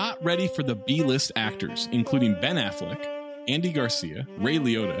of not ready for the B-list actors, including Ben Affleck, Andy Garcia, Ray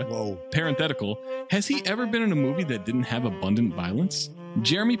Liotta, parenthetical, has he ever been in a movie that didn't have abundant violence?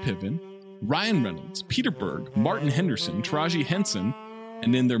 Jeremy Piven, Ryan Reynolds, Peter Berg, Martin Henderson, Taraji Henson,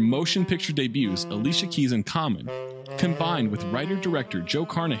 and in their motion picture debuts, Alicia Keys and Common, combined with writer-director Joe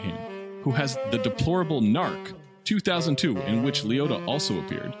Carnahan, who has the deplorable Narc, 2002, in which Liotta also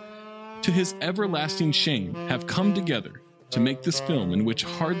appeared, to his everlasting shame, have come together to make this film in which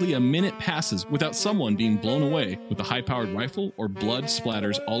hardly a minute passes without someone being blown away with a high-powered rifle, or blood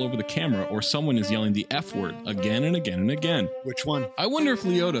splatters all over the camera, or someone is yelling the F word again and again and again. Which one? I wonder if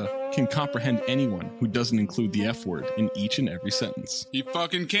Liotta can comprehend anyone who doesn't include the F word in each and every sentence. He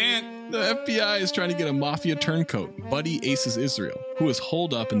fucking can't. The FBI is trying to get a mafia turncoat, Buddy Aces Israel, who is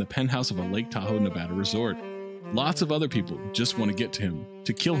holed up in the penthouse of a Lake Tahoe, Nevada resort. Lots of other people just want to get to him,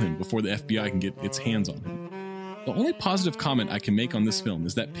 to kill him before the FBI can get its hands on him. The only positive comment I can make on this film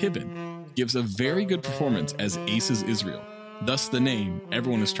is that Piven gives a very good performance as Aces Israel. Thus the name,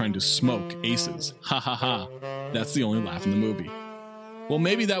 everyone is trying to smoke Aces. Ha ha ha. That's the only laugh in the movie. Well,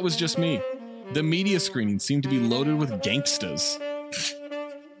 maybe that was just me. The media screening seemed to be loaded with gangstas.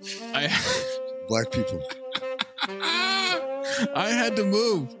 Black people. I had to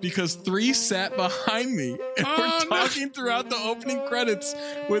move because 3 sat behind me and were talking throughout the opening credits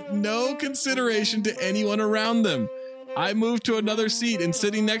with no consideration to anyone around them. I moved to another seat, and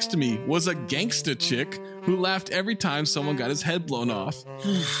sitting next to me was a gangsta chick who laughed every time someone got his head blown off.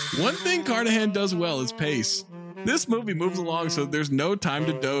 One thing Carnahan does well is pace. This movie moves along so there's no time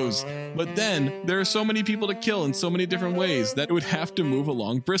to doze. But then, there are so many people to kill in so many different ways that it would have to move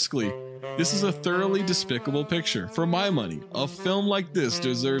along briskly. This is a thoroughly despicable picture. For my money, a film like this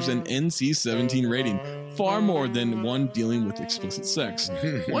deserves an NC-17 rating, far more than one dealing with explicit sex.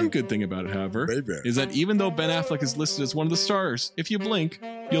 One good thing about it, however, is that even though Ben Affleck is listed as one of the stars, if you blink,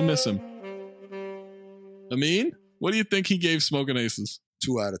 you'll miss him. Amin, what do you think he gave Smokin' Aces?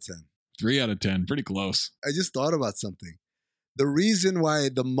 2 out of 10. 3 out of 10. Pretty close. I just thought about something. The reason why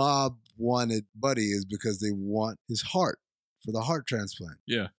the mob wanted Buddy is because they want his heart for the heart transplant.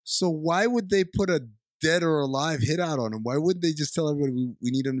 Yeah. So why would they put a dead or alive hit out on him? Why wouldn't they just tell everybody we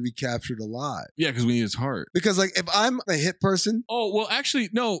need him to be captured alive? Yeah, because we need his heart. Because like if I'm a hit person. Oh, well, actually,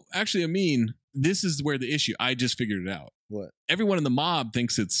 no. Actually, Amin, this is where the issue. I just figured it out. What? Everyone in the mob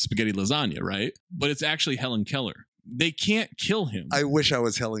thinks it's spaghetti lasagna, right? But it's actually Helen Keller. They can't kill him. I wish I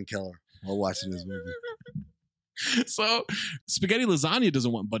was Helen Keller while watching this movie. So spaghetti lasagna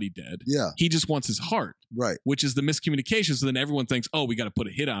doesn't want Buddy dead. Yeah. He just wants his heart. Right. Which is the miscommunication. So then everyone thinks, oh, we got to put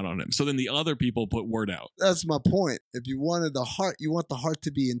a hit out on him. So then the other people put word out. That's my point. If you wanted the heart, you want the heart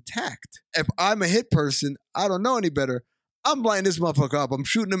to be intact. If I'm a hit person, I don't know any better. I'm lighting this motherfucker up. I'm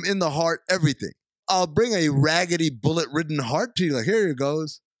shooting him in the heart, everything. I'll bring a raggedy bullet-ridden heart to you. Like, here it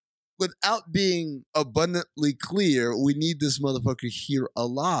goes. Without being abundantly clear, we need this motherfucker here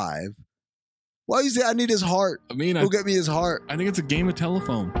alive. Why you say I need his heart? I mean, go get me his heart. I think it's a game of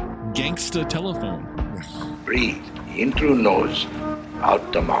telephone. Gangsta telephone. Breathe in through nose,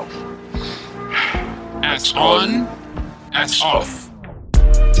 out the mouth. Ass on, ass off.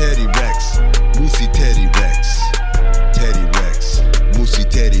 Teddy Rex, Moosey Teddy Rex. Teddy Rex, Moosey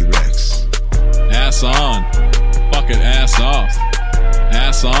Teddy Rex. Ass on, fuck it, ass off.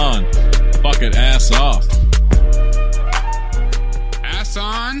 Ass on, fuck it, ass off. Ass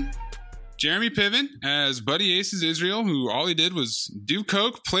on. Jeremy Piven as Buddy Ace's Israel, who all he did was do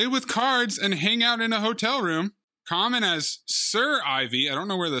coke, play with cards, and hang out in a hotel room. Common as Sir Ivy. I don't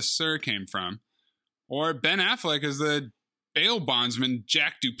know where the Sir came from. Or Ben Affleck as the bail bondsman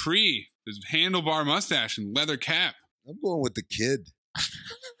Jack Dupree, his handlebar mustache and leather cap. I'm going with the kid.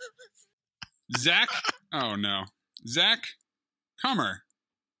 Zach Comer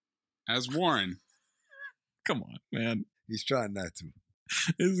as Warren. Come on, man. He's trying not to.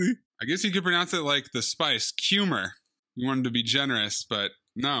 Is he? I guess you could pronounce it like the spice, cumer. You wanted to be generous, but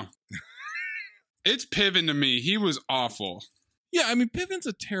no. It's Piven to me. He was awful. Yeah, I mean, Piven's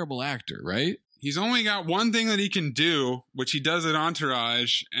a terrible actor, right? He's only got one thing that he can do, which he does at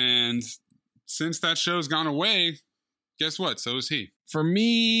Entourage, and since that show's gone away, guess what? So is he. For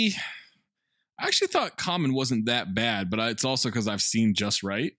me, I actually thought Common wasn't that bad, but it's also because I've seen Just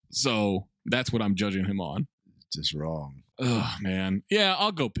Right, so that's what I'm judging him on. Just wrong. Oh, man. Yeah,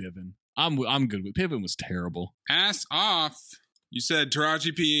 I'll go Piven. I'm good with Piven. Was terrible. Ass off. You said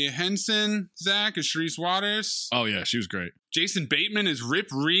Taraji P. Henson, Zach, is Sharice Waters. Oh, yeah, she was great. Jason Bateman is Rip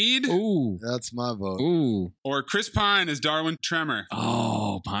Reed. Ooh. That's my vote. Ooh. Or Chris Pine as Darwin Tremor.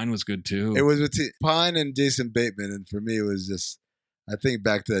 Oh, Pine was good, too. It was between Pine and Jason Bateman, and for me, it was just, I think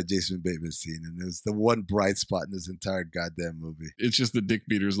back to that Jason Bateman scene, and it was the one bright spot in this entire goddamn movie. It's just the dick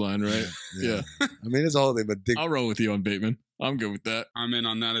beaters line, right? Yeah. I mean, it's a whole thing, but I'll roll with you on Bateman. I'm good with that. I'm in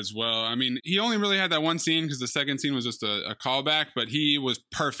on that as well. I mean, he only really had that one scene because the second scene was just a callback, but he was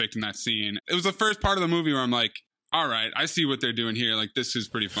perfect in that scene. It was the first part of the movie where I'm like, all right, I see what they're doing here. Like, this is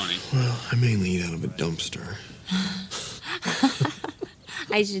pretty funny. Well, I mainly eat out of a dumpster.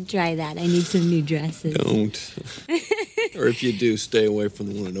 I should try that. I need some new dresses. Don't. Or if you do, stay away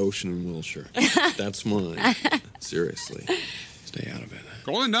from the one at Ocean and Wilshire. That's mine. Seriously. Stay out of it.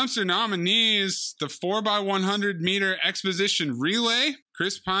 Golden Dumpster nominees, the 4x100 meter exposition relay,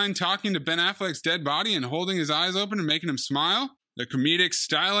 Chris Pine talking to Ben Affleck's dead body and holding his eyes open and making him smile, the comedic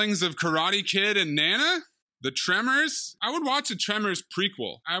stylings of Karate Kid and Nana, the Tremors. I would watch a Tremors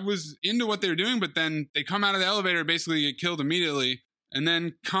prequel. I was into what they were doing, but then they come out of the elevator and basically get killed immediately. And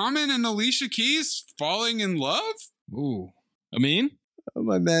then Common and Alicia Keys falling in love? Ooh. Amin?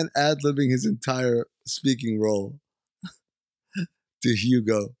 My man ad-libbing his entire speaking role to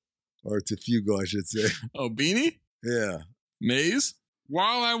Hugo, or to Fugo, I should say. Oh, Beanie? Yeah. Mayes?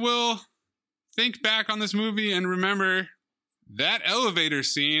 While I will think back on this movie and remember that elevator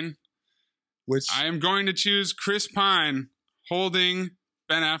scene, which I am going to choose Chris Pine holding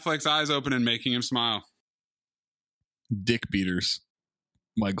Ben Affleck's eyes open and making him smile. Dick beaters.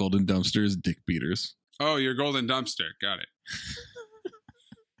 My Golden Dumpster is dick beaters. Oh, your Golden Dumpster. Got it.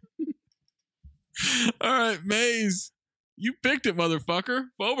 All right, Maze. You picked it, motherfucker.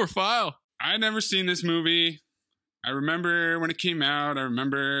 Phobe or file? I had never seen this movie. I remember when it came out. I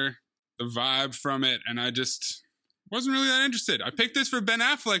remember the vibe from it, and I just wasn't really that interested. I picked this for Ben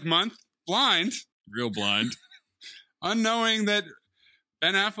Affleck month, blind. Real blind. Unknowing that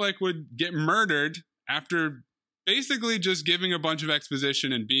Ben Affleck would get murdered after basically just giving a bunch of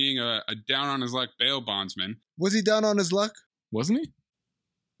exposition and being a down on his luck bail bondsman. Was he down on his luck? Wasn't he?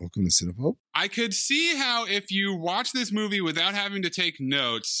 Welcome to Cinephobe. I could see how if you watch this movie without having to take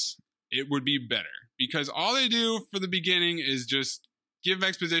notes, it would be better. Because all they do for the beginning is just give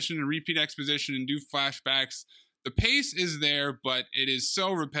exposition and repeat exposition and do flashbacks. The pace is there, but it is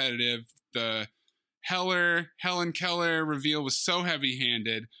so repetitive. The Helen Keller reveal was so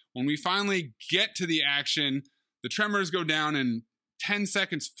heavy-handed. When we finally get to the action, the tremors go down in 10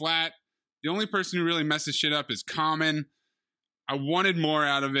 seconds flat. The only person who really messes shit up is Common. I wanted more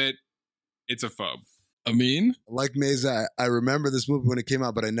out of it. It's a phobe. Amin? Like Mayes, I remember this movie when it came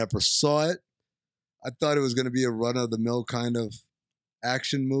out, but I never saw it. I thought it was going to be a run-of-the-mill kind of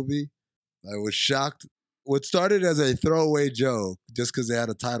action movie. I was shocked. What started as a throwaway joke, just because they had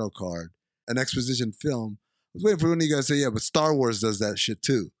a title card, an exposition film, I was waiting for when you guys say, yeah, but Star Wars does that shit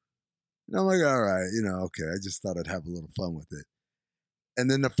too. And I'm like, all right, okay. I just thought I'd have a little fun with it. And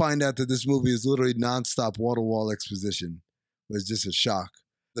then to find out that this movie is literally nonstop wall-to-wall exposition was just a shock.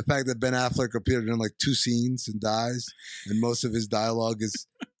 The fact that Ben Affleck appeared in like 2 scenes and dies, and most of his dialogue is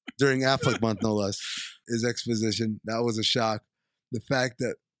during Affleck month, no less, is exposition. That was a shock. The fact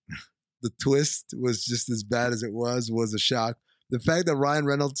that the twist was just as bad as it was a shock. The fact that Ryan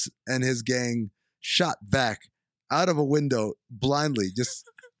Reynolds and his gang shot back out of a window blindly, just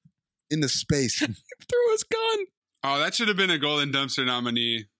into space. Threw his gun. Oh, that should have been a Golden Dumpster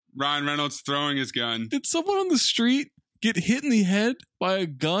nominee. Ryan Reynolds throwing his gun. Did someone on the street get hit in the head by a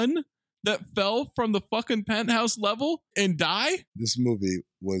gun that fell from the fucking penthouse level and die? This movie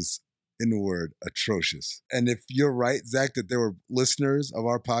was, in a word, atrocious. And if you're right, Zach, that there were listeners of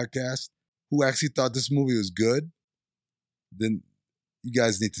our podcast who actually thought this movie was good, then you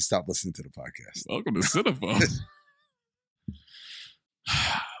guys need to stop listening to the podcast. Welcome to Cinephobe.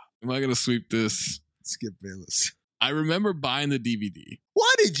 Am I going to sweep this? Skip Bayless. I remember buying the DVD.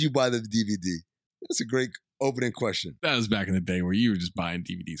 Why did you buy the DVD? That's a great opening question. That was back in the day where you were just buying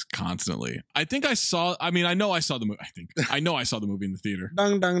DVDs constantly. I know I saw the movie. I know I saw the movie in the theater.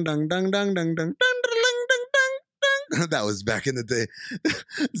 Dung, dung, dung, dung, dung, dung, dung, dung, dung. That was back in the day.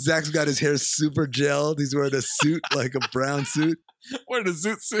 Zach's got his hair super gelled. He's wearing a suit, like a brown suit. Wearing a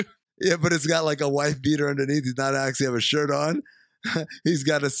zoot suit. Yeah, but it's got like a wife beater underneath. He's not actually have a shirt on. He's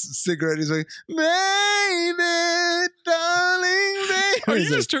got a cigarette. He's like, baby, darling, baby. Are you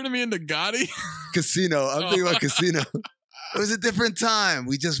just turning me into Gotti? Casino. I'm thinking about Casino. It was a different time.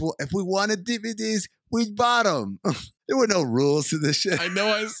 If we wanted DVDs, we bought them. There were no rules to this shit. I know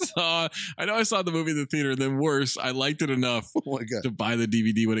I saw the movie in the theater, and then worse, I liked it enough to buy the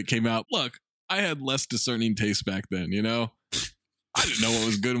DVD when it came out. Look, I had less discerning taste back then, I didn't know what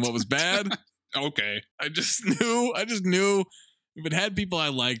was good and what was bad. Okay. I just knew if it had people I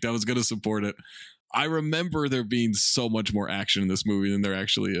liked, I was going to support it. I remember there being so much more action in this movie than there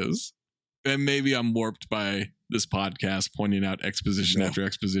actually is. And maybe I'm warped by this podcast pointing out exposition after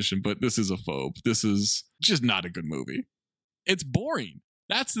exposition, but this is a phobe. This is just not a good movie. It's boring.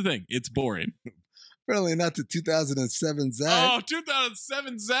 That's the thing. It's boring. Apparently not to 2007 Zach. Oh,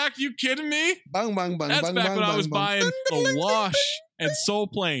 2007 Zach? You kidding me? Bang, bang, bang, That's bang, back bang, when I bang, was bang. buying The Wash and Soul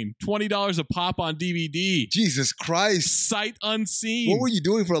Plane. $20 a pop on DVD. Jesus Christ. Sight unseen. What were you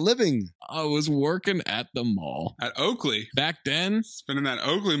doing for a living? I was working at the mall. At Oakley. Back then. Spending that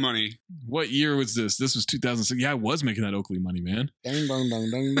Oakley money. What year was this? This was 2006. Yeah, I was making that Oakley money, man. Dang, dang, dang,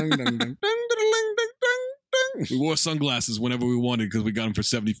 dang, dang, dang, dang. We wore sunglasses whenever we wanted because we got them for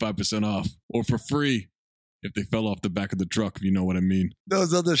 75% off or for free if they fell off the back of the truck, if you know what I mean.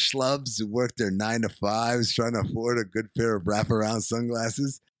 Those other schlubs who worked their 9 to 5s trying to afford a good pair of wraparound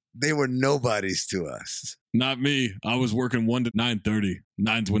sunglasses, they were nobodies to us. Not me. I was working 1 to 9:30.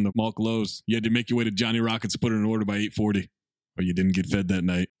 9's when the mall closed. You had to make your way to Johnny Rockets to put in an order by 8:40. Or you didn't get fed that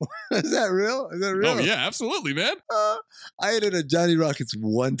night. Is that real? Oh, yeah, absolutely, man. I ate at Johnny Rockets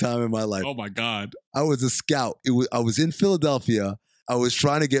one time in my life. Oh, my God. I was a scout. I was in Philadelphia. I was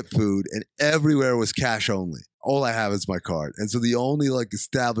trying to get food, and everywhere was cash only. All I have is my card. And so the only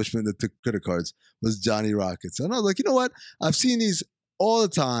establishment that took credit cards was Johnny Rockets. And I was like, you know what? I've seen these all the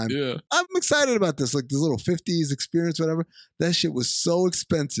time. Yeah. I'm excited about this. Like this little 50s experience, whatever. That shit was so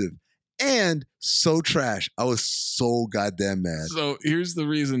expensive. And so trash. I was so goddamn mad. So here's the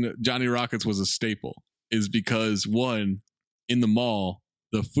reason that Johnny Rockets was a staple is because, one, in the mall,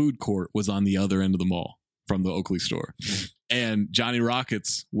 the food court was on the other end of the mall. from the Oakley store. And Johnny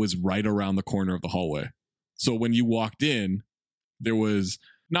Rockets was right around the corner of the hallway. So when you walked in, there was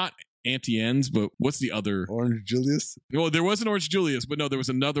not Auntie N's, but what's the other? Orange Julius? Well, there was an Orange Julius, but no, there was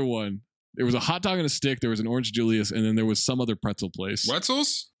another one. There was a hot dog and a stick. There was an Orange Julius, and then there was some other pretzel place.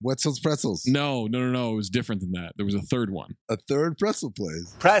 Wetzel's? Wetzel's Pretzels. No. It was different than that. There was a third one. A third pretzel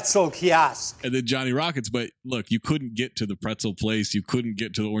place. Pretzel kiosk. And then Johnny Rockets. But look, you couldn't get to the pretzel place. You couldn't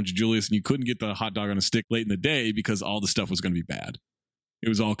get to the Orange Julius, and you couldn't get the hot dog on a stick late in the day because all the stuff was going to be bad. It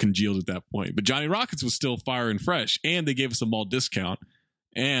was all congealed at that point. But Johnny Rockets was still fire and fresh, and they gave us a mall discount.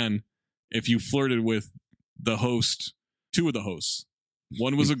 And if you flirted with the host, two of the hosts,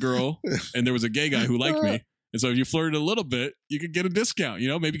 one was a girl and there was a gay guy who liked me. And so if you flirted a little bit, you could get a discount,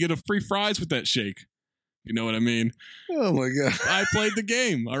 maybe get a free fries with that shake. You know what I mean? Oh my God. I played the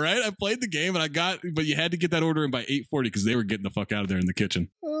game. All right. I played the game and but you had to get that order in by 8:40 because they were getting the fuck out of there in the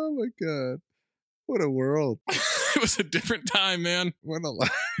kitchen. Oh my God. What a world. It was a different time, man. What a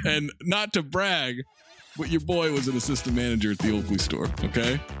life. And not to brag, but your boy was an assistant manager at the Oakley store.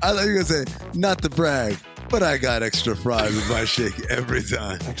 Okay. I thought you were going to say, not to brag, but I got extra fries with my shake every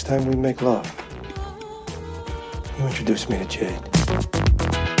time. Next time we make love, you introduce me to Jade.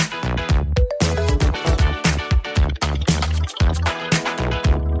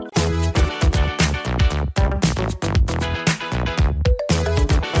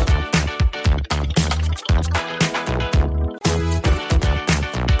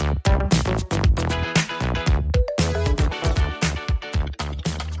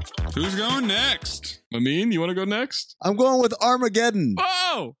 Who's going next? Amin, you want to go next? I'm going with Armageddon.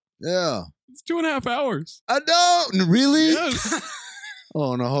 Oh! Yeah. It's 2.5 hours. I don't. Really? Yes.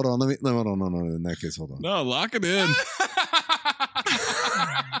 Oh, no, hold on. No, no. In that case, hold on. No, lock it in.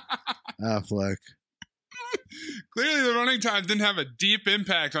 Affleck. Clearly the running time didn't have a deep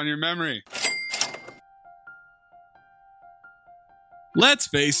impact on your memory. Let's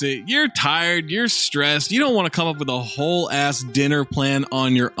face it, you're tired, you're stressed, you don't want to come up with a whole ass dinner plan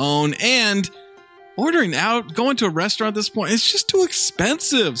on your own, and ordering out, going to a restaurant at this point, it's just too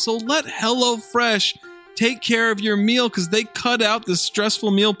expensive. So let HelloFresh take care of your meal because they cut out the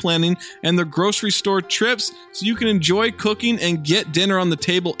stressful meal planning and the grocery store trips so you can enjoy cooking and get dinner on the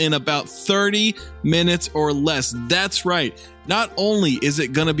table in about 30 minutes or less. That's right. Not only is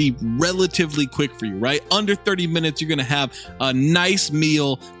it going to be relatively quick for you, right? Under 30 minutes, you're going to have a nice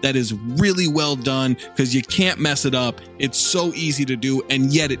meal that is really well done because you can't mess it up. It's so easy to do,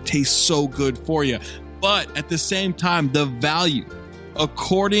 and yet it tastes so good for you. But at the same time, the value,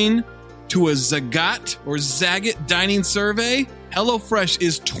 according to a Zagat dining survey, HelloFresh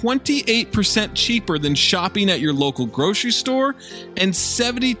is 28% cheaper than shopping at your local grocery store and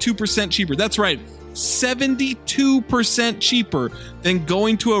 72% cheaper. That's right, 72% cheaper than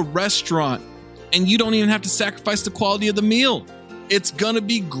going to a restaurant. And you don't even have to sacrifice the quality of the meal. It's gonna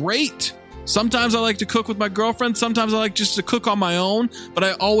be great. Sometimes I like to cook with my girlfriend. Sometimes I like just to cook on my own, but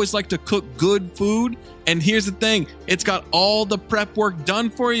I always like to cook good food. And here's the thing, it's got all the prep work done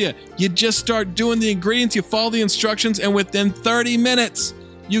for you. You just start doing the ingredients, you follow the instructions, and within 30 minutes,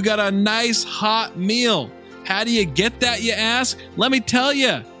 you got a nice hot meal. How do you get that, you ask? Let me tell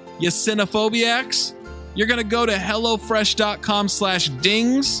you, you cinephobiacs, you're going to go to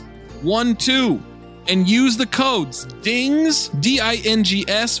HelloFresh.com/dings12 and use the codes DINGS,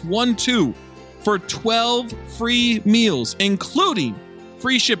 DINGS12 for 12 free meals, including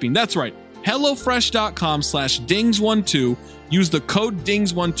free shipping. That's right. HelloFresh.com/dings12. Use the code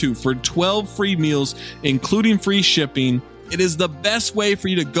DINGS12 for 12 free meals, including free shipping. It is the best way for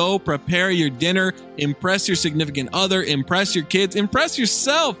you to go prepare your dinner, impress your significant other, impress your kids, impress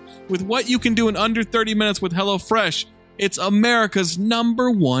yourself with what you can do in under 30 minutes with HelloFresh. It's America's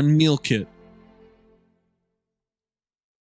 #1 meal kit.